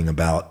talking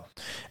about.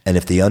 And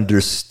if they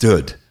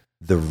understood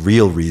the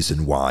real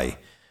reason why,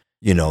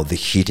 the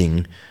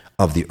heating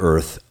of the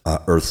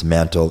Earth's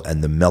mantle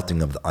and the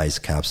melting of the ice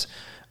caps,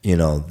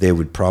 they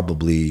would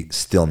probably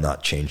still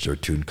not change their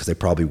tune, because they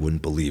probably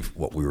wouldn't believe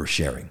what we were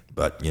sharing.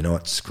 But you know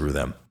what? Screw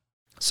them.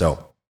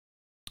 So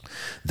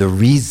the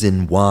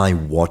reason why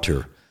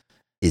water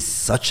is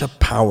such a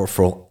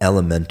powerful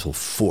elemental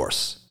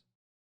force,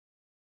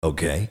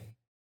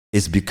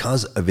 is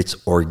because of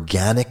its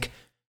organic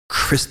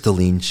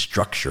crystalline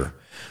structure,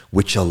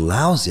 which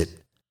allows it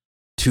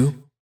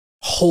to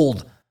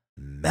hold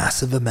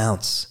massive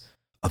amounts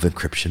of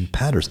encryption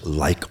patterns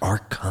like our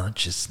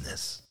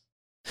consciousness.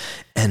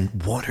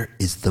 And water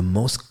is the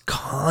most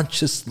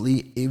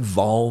consciously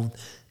evolved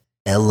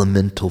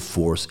elemental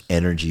force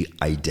energy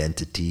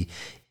identity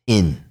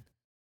in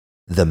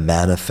the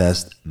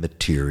manifest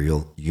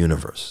material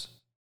universe.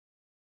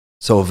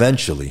 So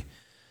eventually,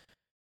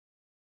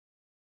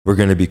 we're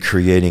going to be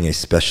creating a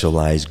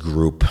specialized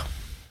group,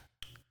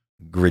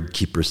 Grid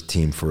Keepers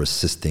team, for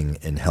assisting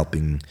and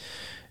helping,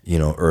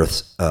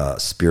 Earth's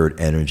spirit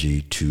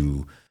energy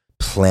to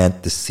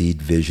plant the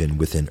seed vision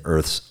within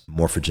Earth's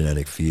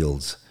morphogenetic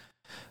fields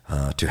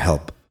to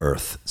help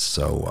Earth.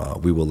 So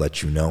we will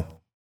let you know.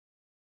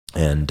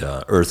 And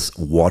Earth's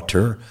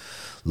water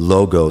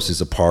logos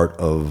is a part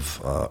of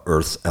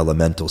Earth's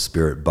elemental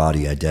spirit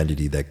body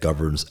identity that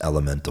governs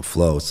elemental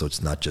flow. So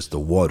it's not just the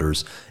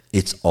waters,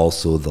 it's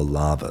also the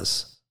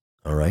lavas.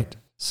 All right?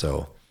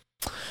 So,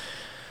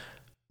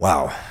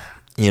 wow.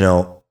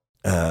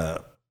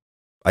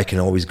 I can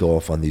always go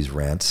off on these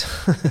rants.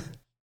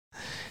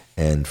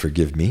 And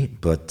forgive me,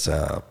 but,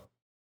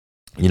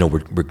 we're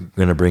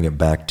going to bring it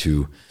back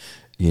to,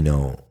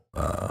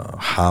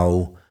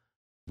 how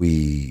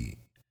we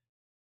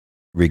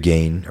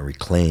regain or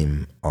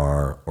reclaim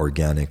our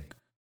organic,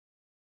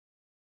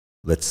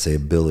 let's say,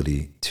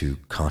 ability to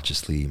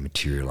consciously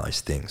materialize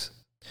things.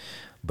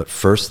 But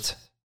first,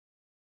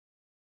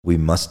 we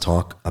must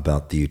talk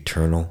about the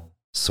eternal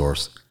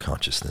source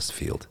consciousness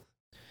field.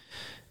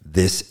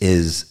 This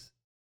is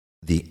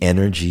the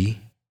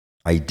energy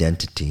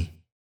identity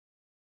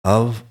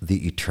of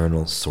the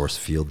eternal source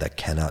field that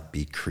cannot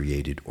be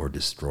created or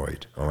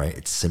destroyed. All right?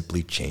 It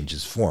simply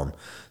changes form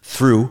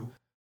through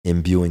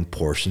imbuing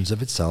portions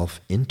of itself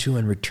into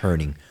and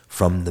returning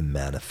from the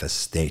manifest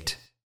state.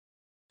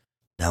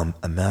 Now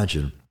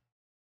imagine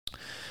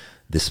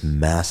this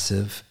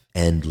massive,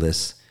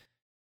 endless,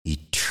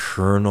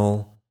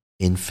 eternal,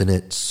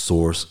 infinite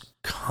source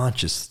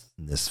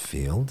consciousness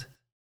field,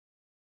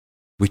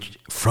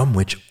 from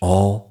which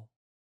all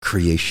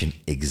creation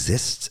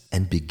exists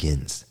and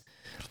begins.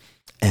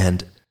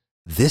 And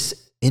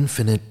this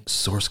infinite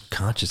source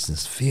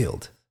consciousness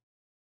field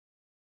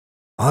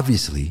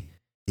obviously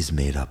is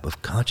made up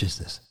of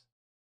consciousness.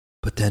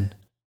 But then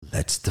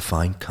let's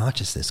define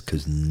consciousness,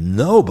 because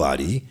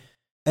nobody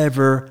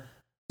ever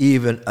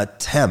even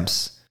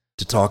attempts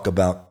to talk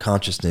about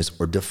consciousness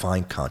or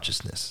define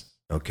consciousness.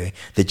 Okay?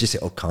 They just say,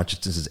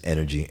 consciousness is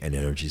energy and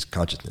energy is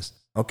consciousness.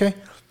 Okay?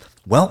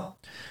 Well,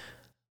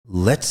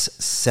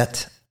 let's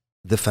set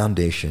the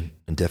foundation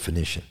and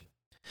definition,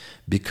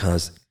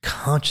 because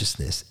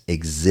consciousness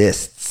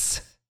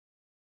exists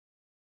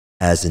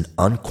as an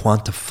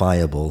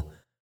unquantifiable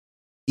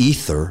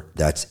ether,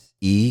 that's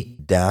E-TH-UR,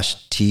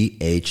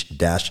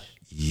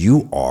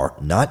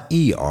 not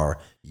ER,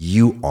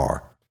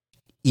 UR,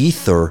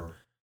 ether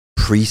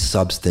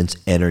pre-substance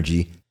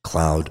energy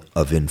cloud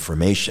of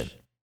information.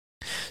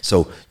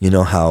 So you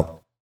know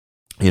how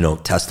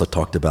Tesla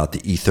talked about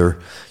the ether.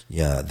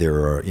 Yeah, there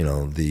are,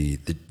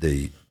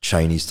 the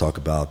Chinese talk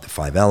about the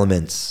 5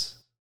 elements,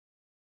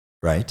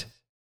 right?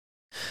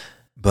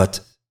 But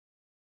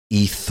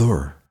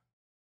ether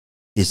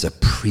is a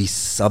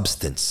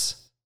pre-substance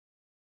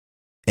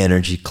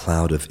energy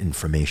cloud of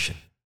information.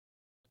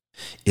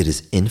 It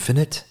is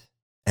infinite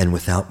and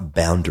without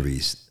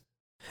boundaries,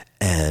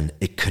 and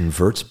it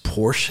converts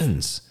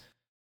portions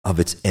of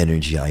its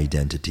energy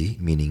identity,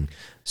 meaning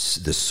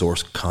the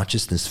source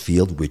consciousness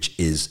field, which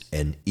is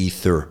an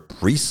ether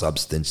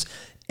pre-substance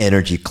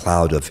energy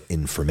cloud of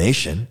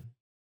information.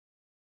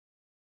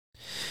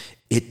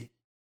 It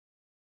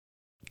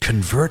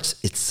converts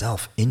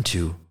itself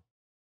into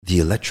the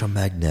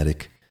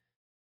electromagnetic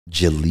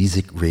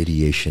Gelesic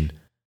radiation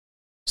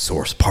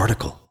source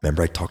particle.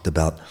 Remember I talked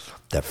about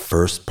that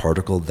first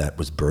particle that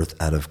was birthed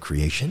out of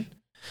creation?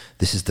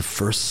 This is the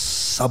first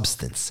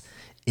substance.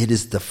 It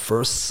is the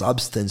first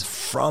substance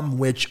from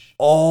which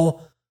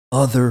all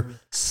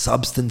other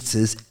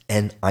substances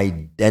and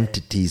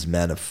identities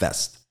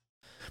manifest.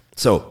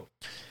 So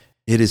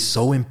it is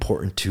so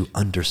important to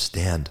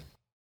understand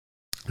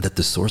that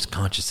the source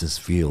consciousness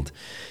field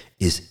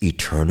is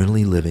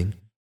eternally living.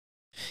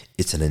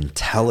 It's an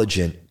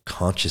intelligent,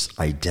 conscious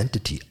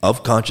identity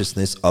of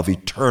consciousness, of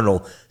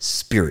eternal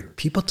spirit.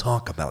 People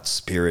talk about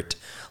spirit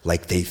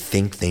like they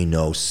think they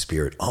know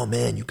spirit. Oh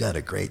man, you got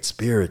a great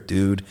spirit,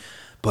 dude.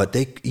 But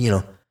they,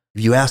 if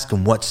you ask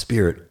them what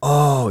spirit,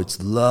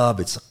 it's love,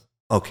 it's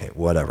okay,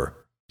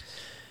 whatever.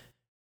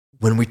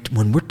 When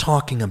we're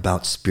talking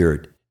about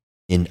spirit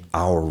in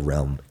our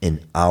realm,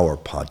 in our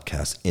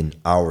podcast, in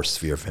our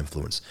sphere of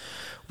influence,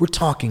 we're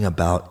talking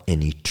about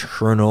an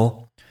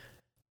eternal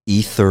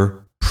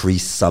ether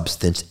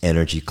pre-substance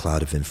energy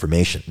cloud of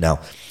information. Now,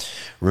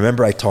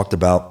 remember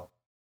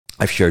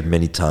I've shared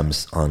many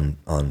times on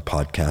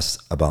podcasts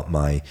about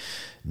my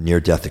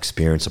near-death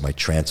experience or my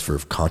transfer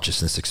of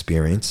consciousness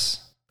experience,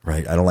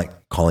 right? I don't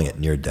like calling it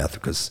near-death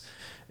because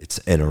it's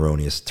an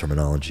erroneous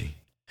terminology.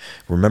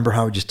 Remember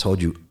how I just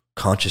told you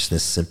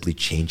consciousness simply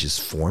changes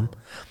form?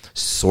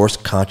 Source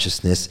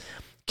consciousness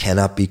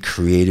cannot be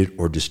created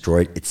or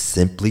destroyed. It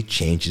simply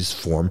changes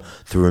form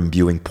through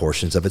imbuing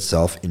portions of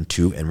itself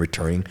into and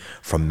returning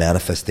from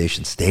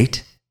manifestation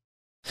state.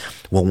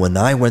 Well, when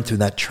I went through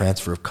that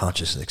transfer of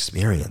consciousness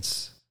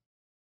experience,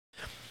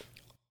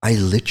 I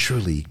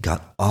literally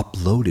got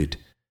uploaded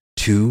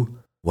to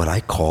what I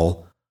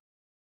call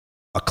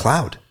a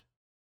cloud.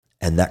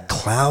 And that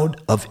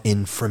cloud of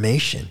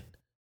information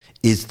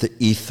is the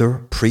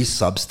ether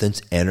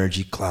pre-substance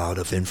energy cloud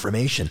of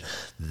information.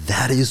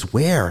 That is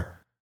where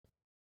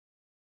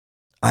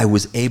I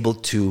was able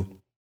to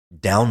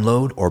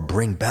download or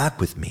bring back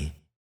with me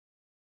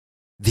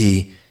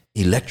the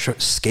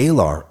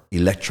scalar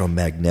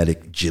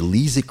electromagnetic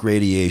Gelesic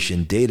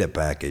radiation data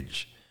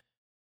package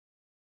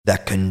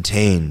that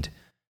contained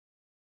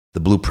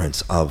the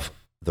blueprints of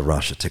the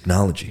Rasha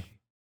technology.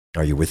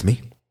 Are you with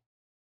me?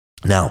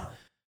 Now,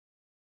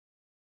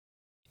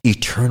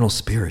 eternal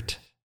spirit,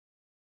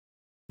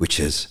 which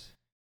is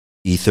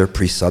ether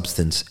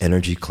pre-substance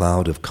energy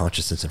cloud of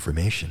consciousness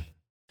information,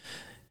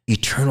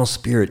 eternal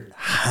spirit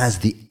has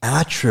the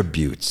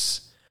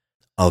attributes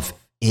of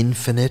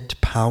infinite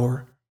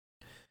power,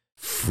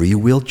 free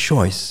will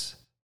choice,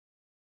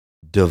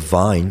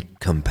 divine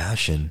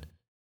compassion,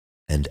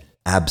 and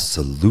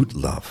absolute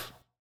love.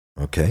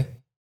 Okay?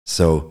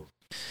 So,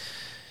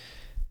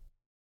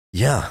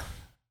 yeah,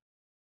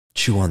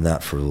 chew on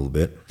that for a little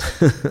bit.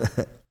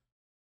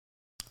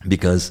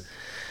 Because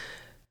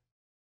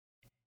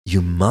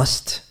you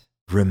must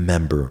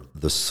remember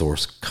the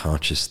source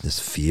consciousness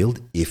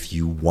field if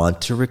you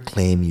want to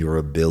reclaim your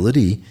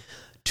ability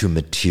to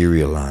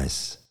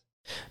materialize.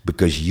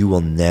 Because you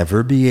will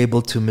never be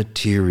able to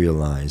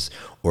materialize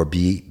or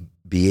be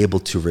able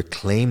to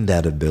reclaim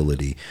that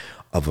ability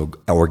of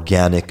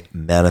organic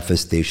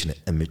manifestation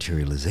and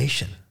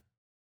materialization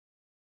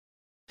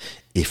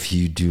if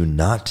you do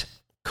not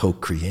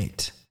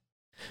co-create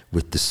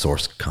with the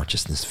source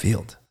consciousness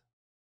field.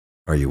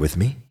 Are you with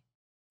me?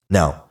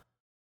 Now,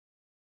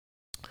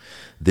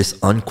 this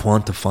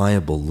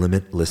unquantifiable,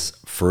 limitless,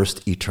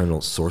 first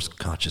eternal source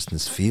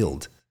consciousness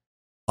field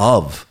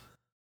of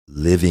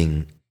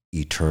living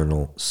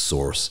eternal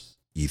source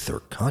ether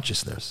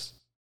consciousness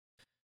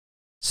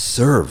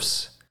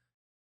serves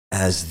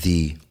as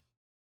the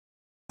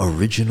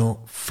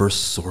original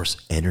first source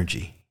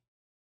energy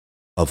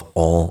of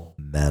all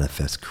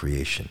manifest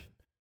creation.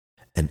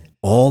 And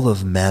all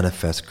of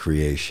manifest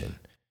creation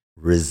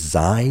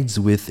resides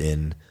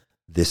within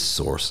this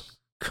source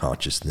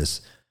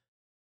consciousness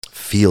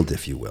field,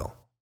 if you will,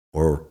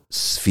 or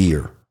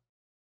sphere.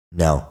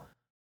 Now,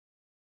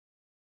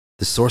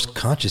 the source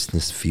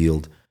consciousness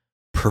field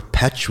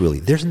perpetually,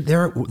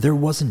 there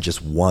wasn't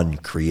just one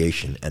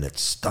creation and it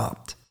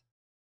stopped.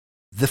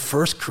 The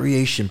first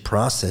creation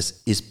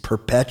process is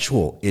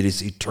perpetual. It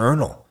is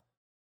eternal.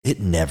 It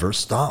never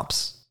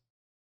stops.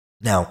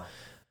 Now,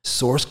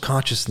 source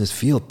consciousness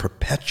field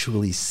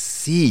perpetually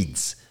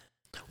seeds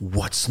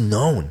what's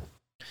known.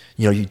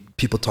 You know,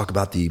 people talk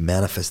about the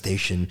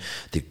manifestation,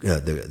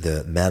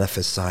 the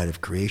manifest side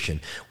of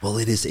creation. Well,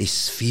 it is a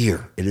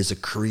sphere. It is a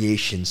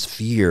creation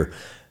sphere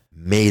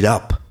made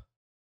up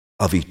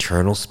of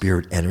eternal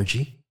spirit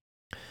energy,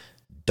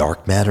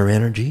 dark matter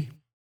energy,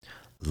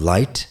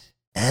 light,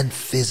 and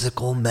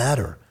physical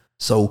matter.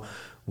 So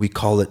we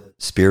call it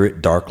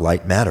spirit, dark,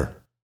 light, matter.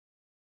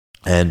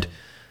 And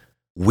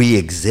we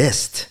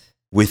exist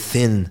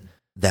within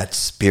that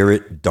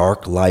spirit,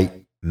 dark,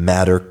 light,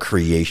 matter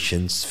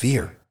creation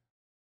sphere,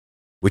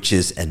 which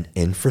is an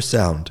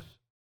infrasound,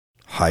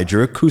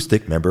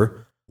 hydroacoustic,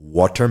 remember,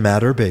 water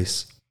matter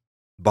base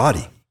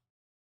body.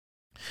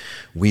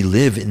 We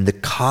live in the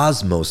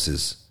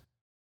cosmoses,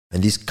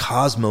 and these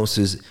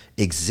cosmoses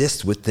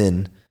exist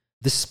within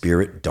the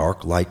spirit,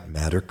 dark, light,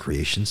 matter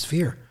creation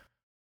sphere.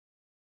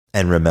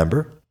 And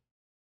remember,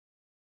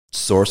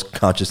 source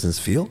consciousness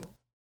field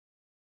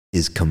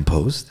is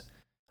composed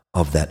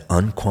of that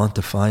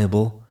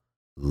unquantifiable,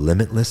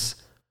 limitless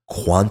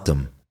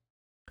quantum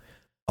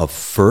of the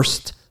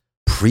first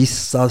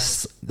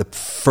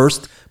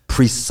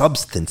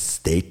pre-substance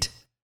state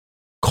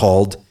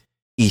called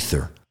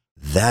ether.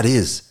 That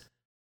is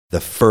the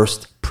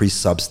first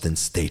pre-substance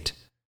state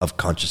of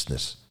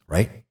consciousness,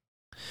 right?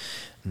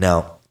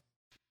 Now,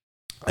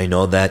 I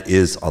know that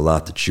is a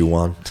lot to chew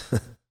on.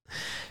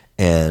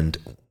 And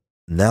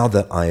now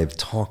that I have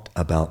talked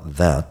about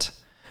that,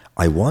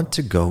 I want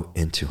to go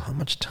into, how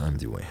much time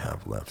do I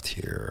have left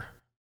here?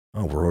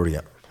 Oh, we're already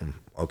at,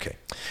 okay.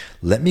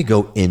 Let me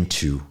go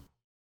into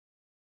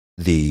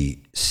the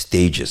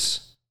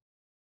stages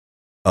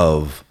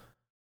of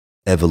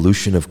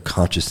evolution of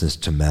consciousness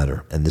to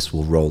matter, and this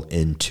will roll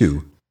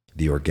into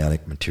the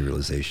organic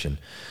materialization,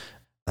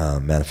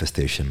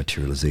 manifestation,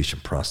 materialization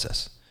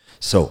process.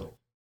 So,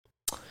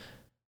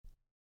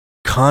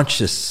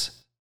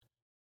 conscious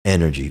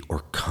energy or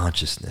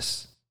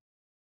consciousness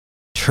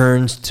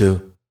turns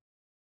to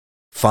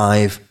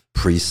 5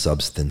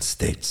 pre-substance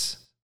states.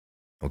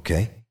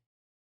 Okay?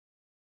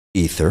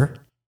 Ether,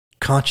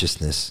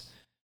 consciousness,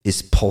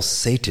 is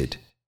pulsated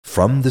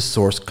from the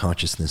source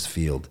consciousness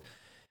field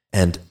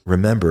And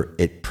remember,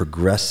 it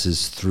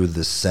progresses through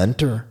the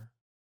center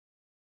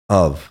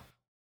of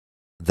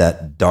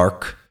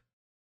that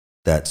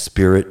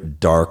spirit,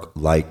 dark,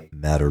 light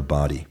matter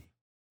body.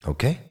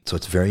 Okay? So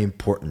it's very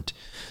important.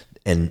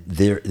 And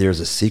there's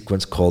a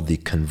sequence called the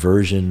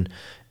conversion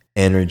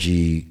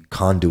energy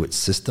conduit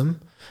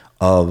system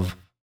of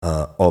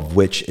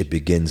which it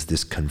begins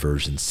this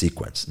conversion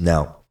sequence.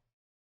 Now,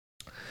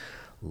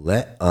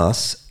 let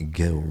us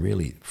go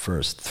really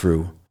first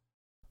through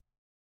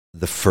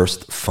the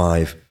first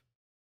 5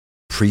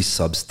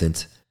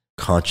 pre-substant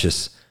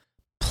conscious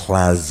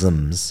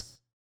plasms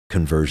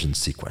conversion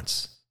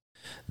sequence.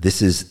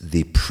 This is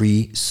the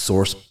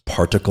pre-source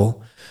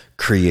particle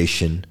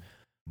creation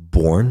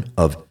born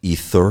of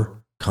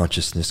ether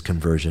consciousness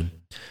conversion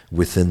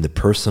within the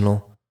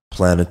personal,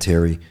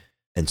 planetary,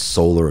 and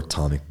solar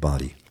atomic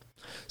body.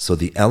 So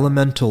the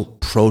elemental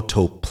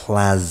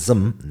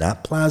protoplasm,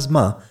 not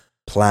plasma,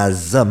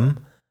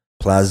 plasm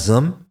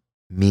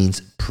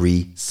means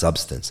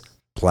pre-substance.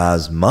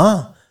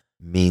 Plasma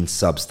means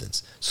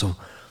substance. So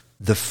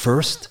the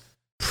first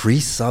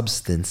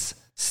pre-substance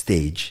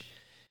stage,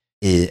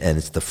 and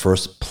it's the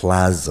first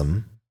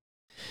plasm,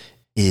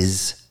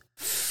 is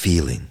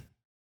feeling.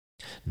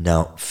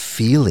 Now,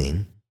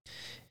 feeling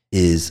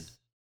is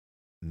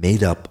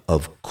made up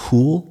of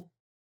cool,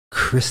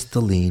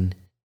 crystalline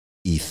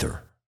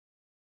ether.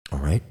 All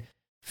right?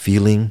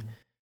 Feeling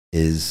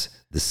is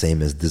the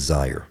same as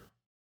desire.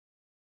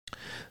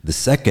 The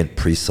second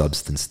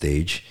pre-substance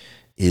stage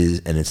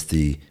is, and it's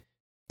the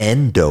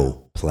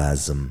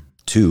endoplasm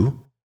 2,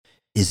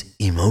 is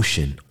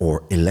emotion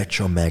or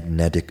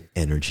electromagnetic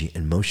energy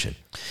in motion.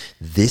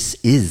 This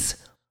is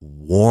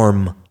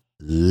warm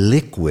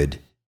liquid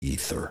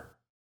ether.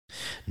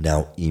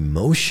 Now,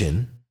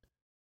 emotion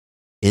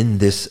in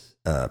this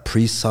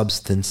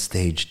pre-substance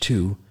stage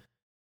 2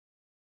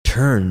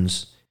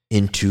 turns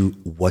into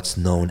what's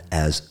known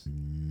as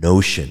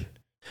notion,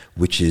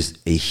 which is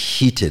a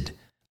heated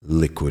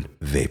liquid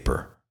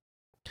vapor.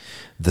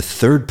 The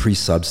third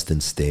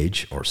pre-substance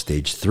stage, or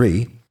stage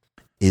 3,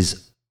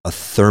 is a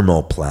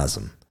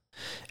thermoplasm.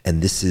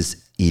 And this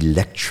is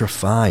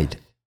electrified.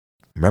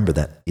 Remember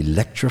that,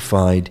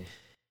 electrified,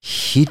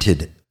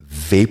 heated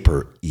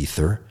vapor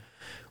ether,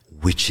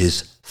 which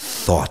is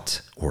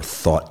thought or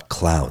thought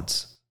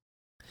clouds.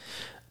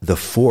 The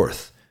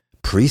fourth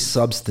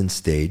pre-substance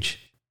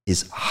stage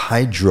is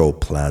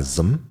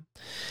hydroplasm,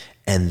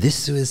 and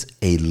this is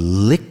a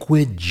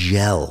liquid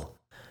gel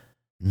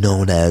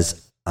known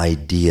as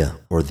idea,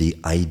 or the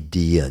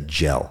idea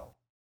gel.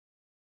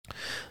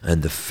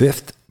 And the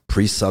fifth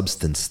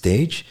pre-substance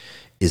stage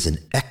is an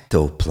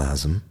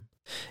ectoplasm,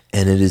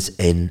 and it is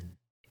an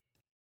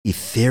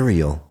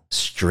ethereal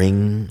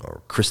string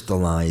or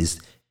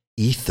crystallized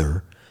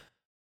ether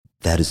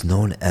that is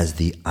known as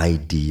the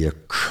idea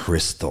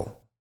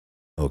crystal.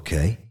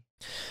 Okay?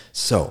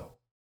 So,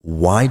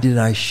 why did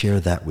I share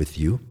that with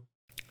you?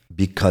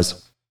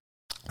 Because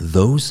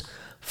those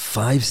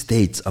 5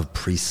 states of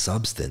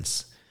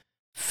pre-substance,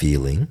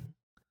 feeling,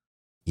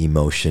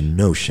 emotion,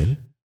 notion,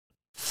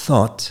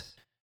 thought,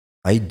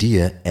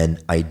 idea,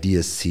 and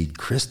idea seed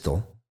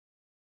crystal,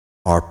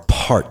 are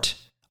part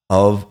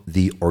of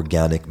the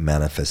organic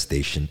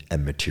manifestation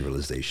and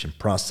materialization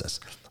process.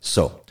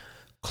 So,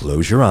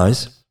 close your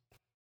eyes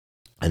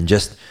and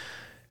just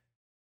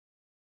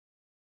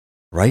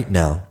right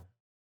now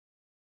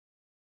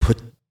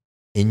put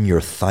in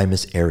your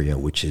thymus area,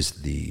 which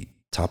is the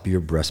top of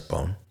your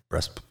breastplate.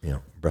 That's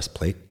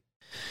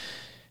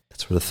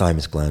where the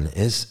thymus gland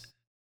is.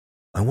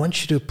 I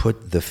want you to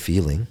put the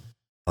feeling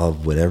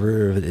of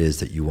whatever it is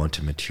that you want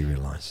to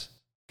materialize.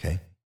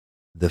 Okay?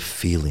 The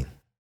feeling.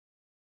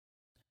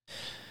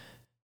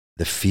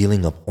 The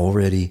feeling of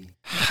already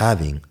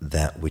having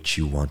that which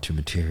you want to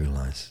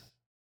materialize.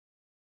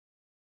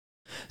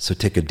 So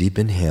take a deep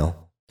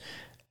inhale,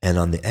 and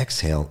on the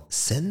exhale,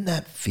 send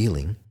that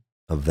feeling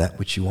of that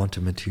which you want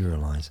to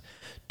materialize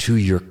to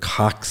your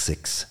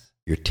coccyx,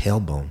 your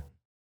tailbone.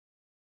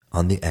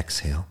 On the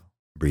exhale,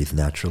 breathe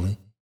naturally.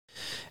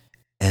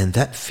 And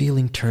that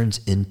feeling turns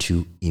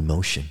into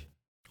emotion,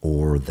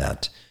 or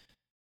that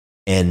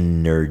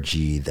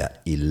energy,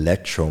 that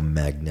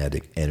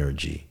electromagnetic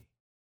energy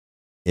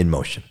in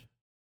motion.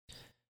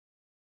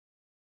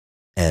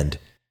 And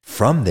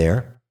from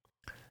there,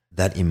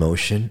 that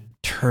emotion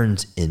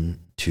turns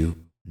into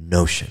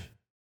notion.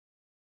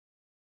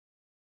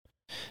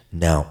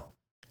 Now,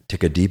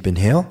 take a deep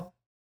inhale.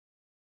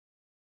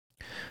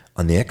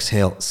 On the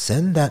exhale,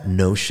 send that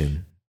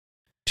notion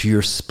to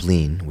your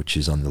spleen, which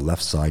is on the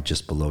left side,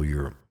 just below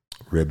your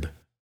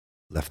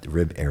left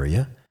rib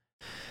area.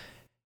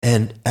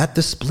 And at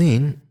the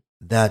spleen,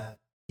 that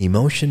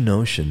emotion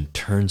notion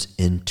turns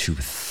into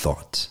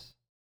thought.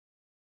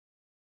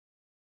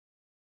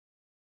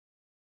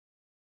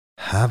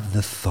 Have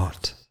the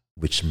thought,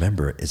 which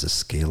remember is a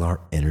scalar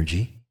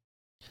energy.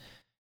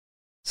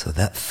 So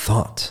that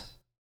thought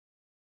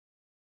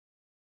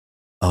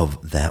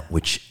of that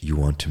which you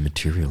want to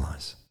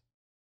materialize.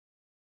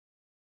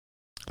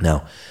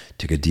 Now,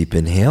 take a deep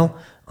inhale.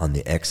 On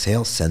the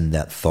exhale, send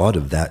that thought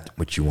of that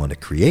which you want to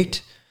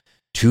create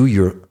to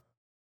your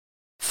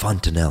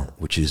fontanelle,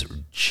 which is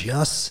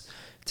just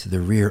to the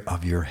rear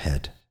of your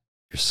head,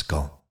 your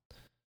skull.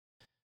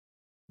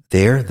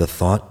 There, the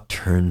thought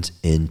turns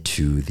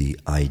into the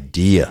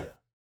idea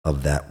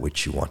of that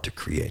which you want to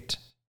create.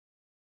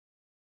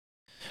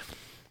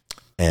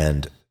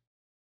 And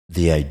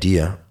the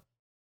idea,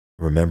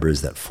 remember,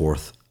 is that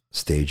fourth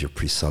stage of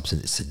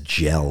presubstance. It's a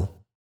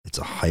gel. It's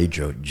a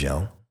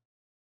hydrogel.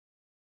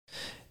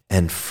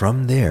 And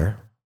from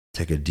there,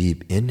 take a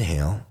deep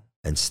inhale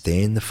and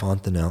stay in the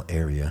fontanelle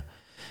area.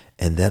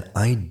 And that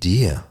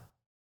idea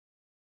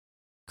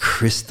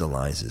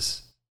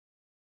crystallizes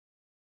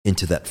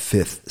into that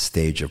fifth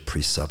stage of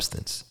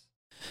presubstance.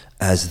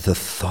 As the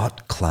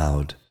thought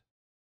cloud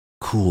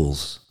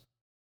cools,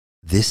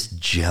 this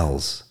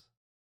gels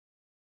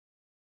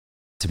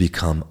to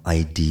become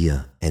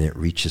idea, and it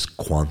reaches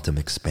quantum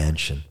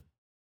expansion.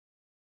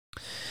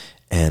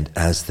 And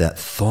as that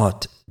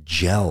thought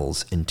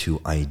gels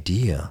into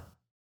idea,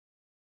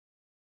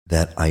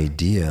 that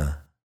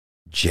idea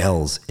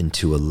gels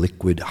into a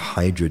liquid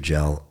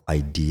hydrogel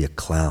idea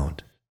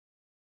cloud.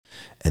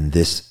 And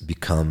this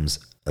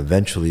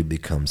eventually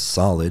becomes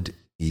solid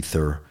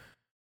ether.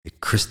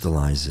 It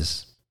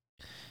crystallizes.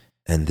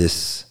 And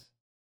this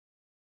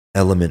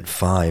element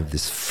 5,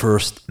 this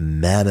first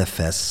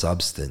manifest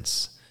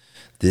substance,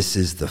 this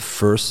is the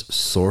first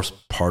source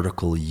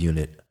particle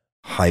unit,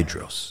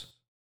 hydros.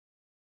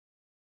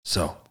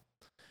 So,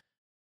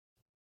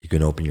 you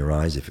can open your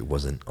eyes if it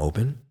wasn't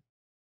open.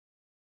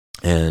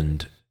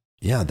 And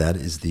yeah, that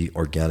is the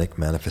organic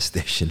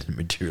manifestation and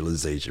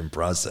materialization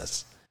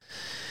process.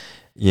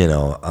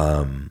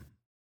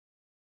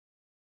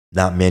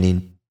 Not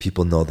many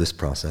people know this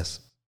process,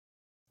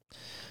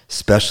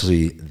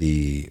 especially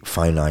the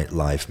finite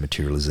life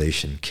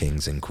materialization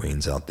kings and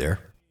queens out there.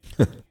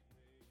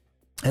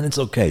 And it's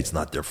okay. It's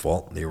not their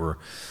fault. They were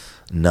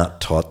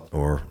not taught,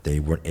 or they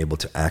weren't able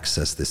to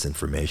access this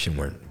information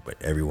when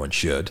everyone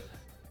should.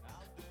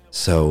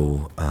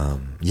 So,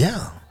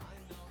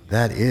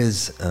 that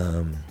is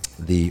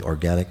the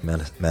organic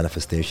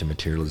manifestation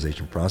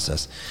materialization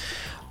process.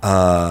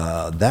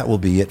 That will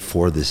be it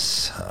for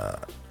this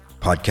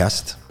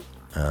podcast.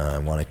 I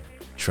want to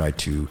try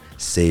to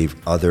save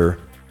other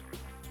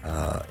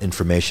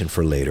information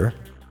for later.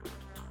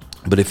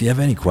 But if you have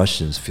any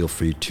questions, feel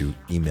free to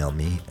email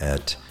me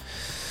at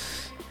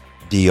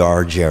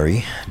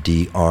drjerry,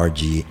 drjere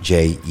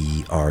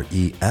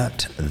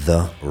at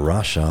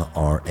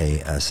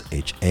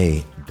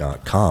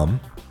therasha.com.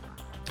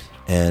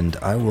 And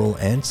I will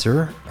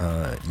answer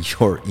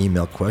your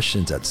email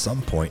questions at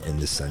some point in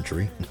this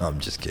century. No, I'm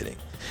just kidding.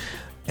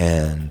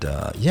 And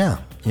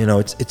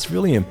it's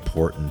really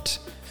important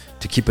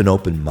to keep an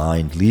open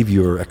mind. Leave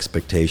your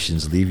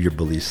expectations, leave your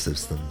belief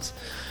systems,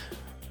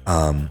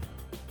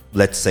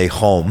 let's say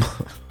home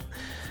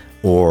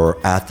or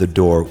at the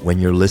door when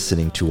you're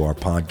listening to our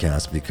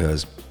podcast,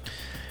 because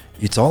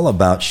it's all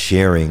about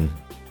sharing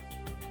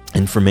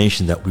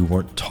information that we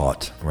weren't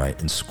taught, right,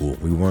 in school.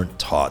 We weren't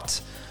taught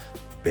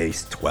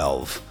base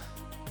 12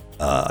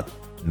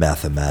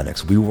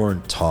 mathematics. We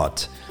weren't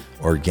taught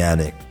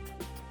organic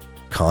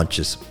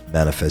conscious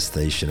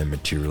manifestation and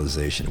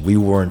materialization. We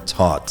weren't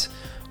taught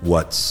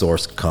what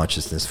source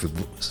consciousness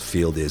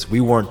field is. We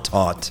weren't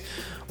taught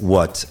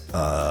what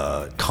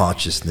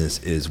consciousness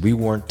is. We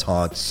weren't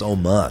taught so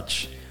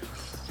much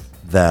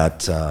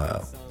that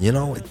I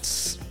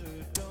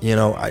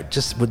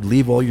just would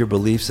leave all your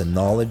beliefs and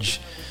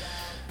knowledge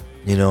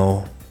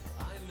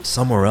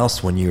somewhere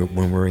else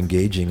when we're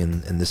engaging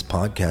in this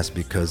podcast,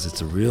 because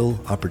it's a real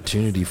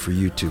opportunity for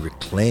you to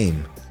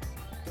reclaim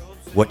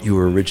what you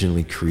were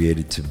originally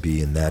created to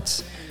be, and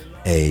that's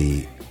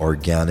a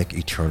organic,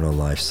 eternal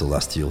life,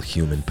 celestial,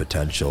 human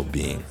potential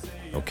being.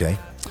 Okay?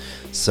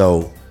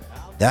 So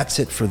that's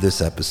it for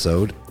this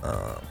episode.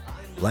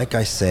 Like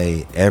I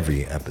say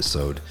every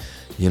episode,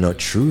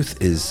 truth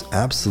is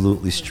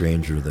absolutely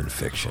stranger than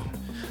fiction.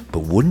 But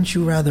wouldn't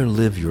you rather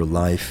live your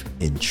life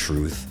in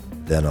truth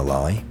than a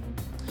lie?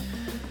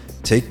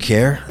 Take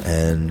care,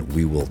 and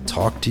we will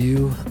talk to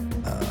you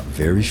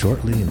very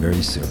shortly and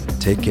very soon.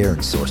 Take care,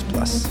 and Source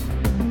bless.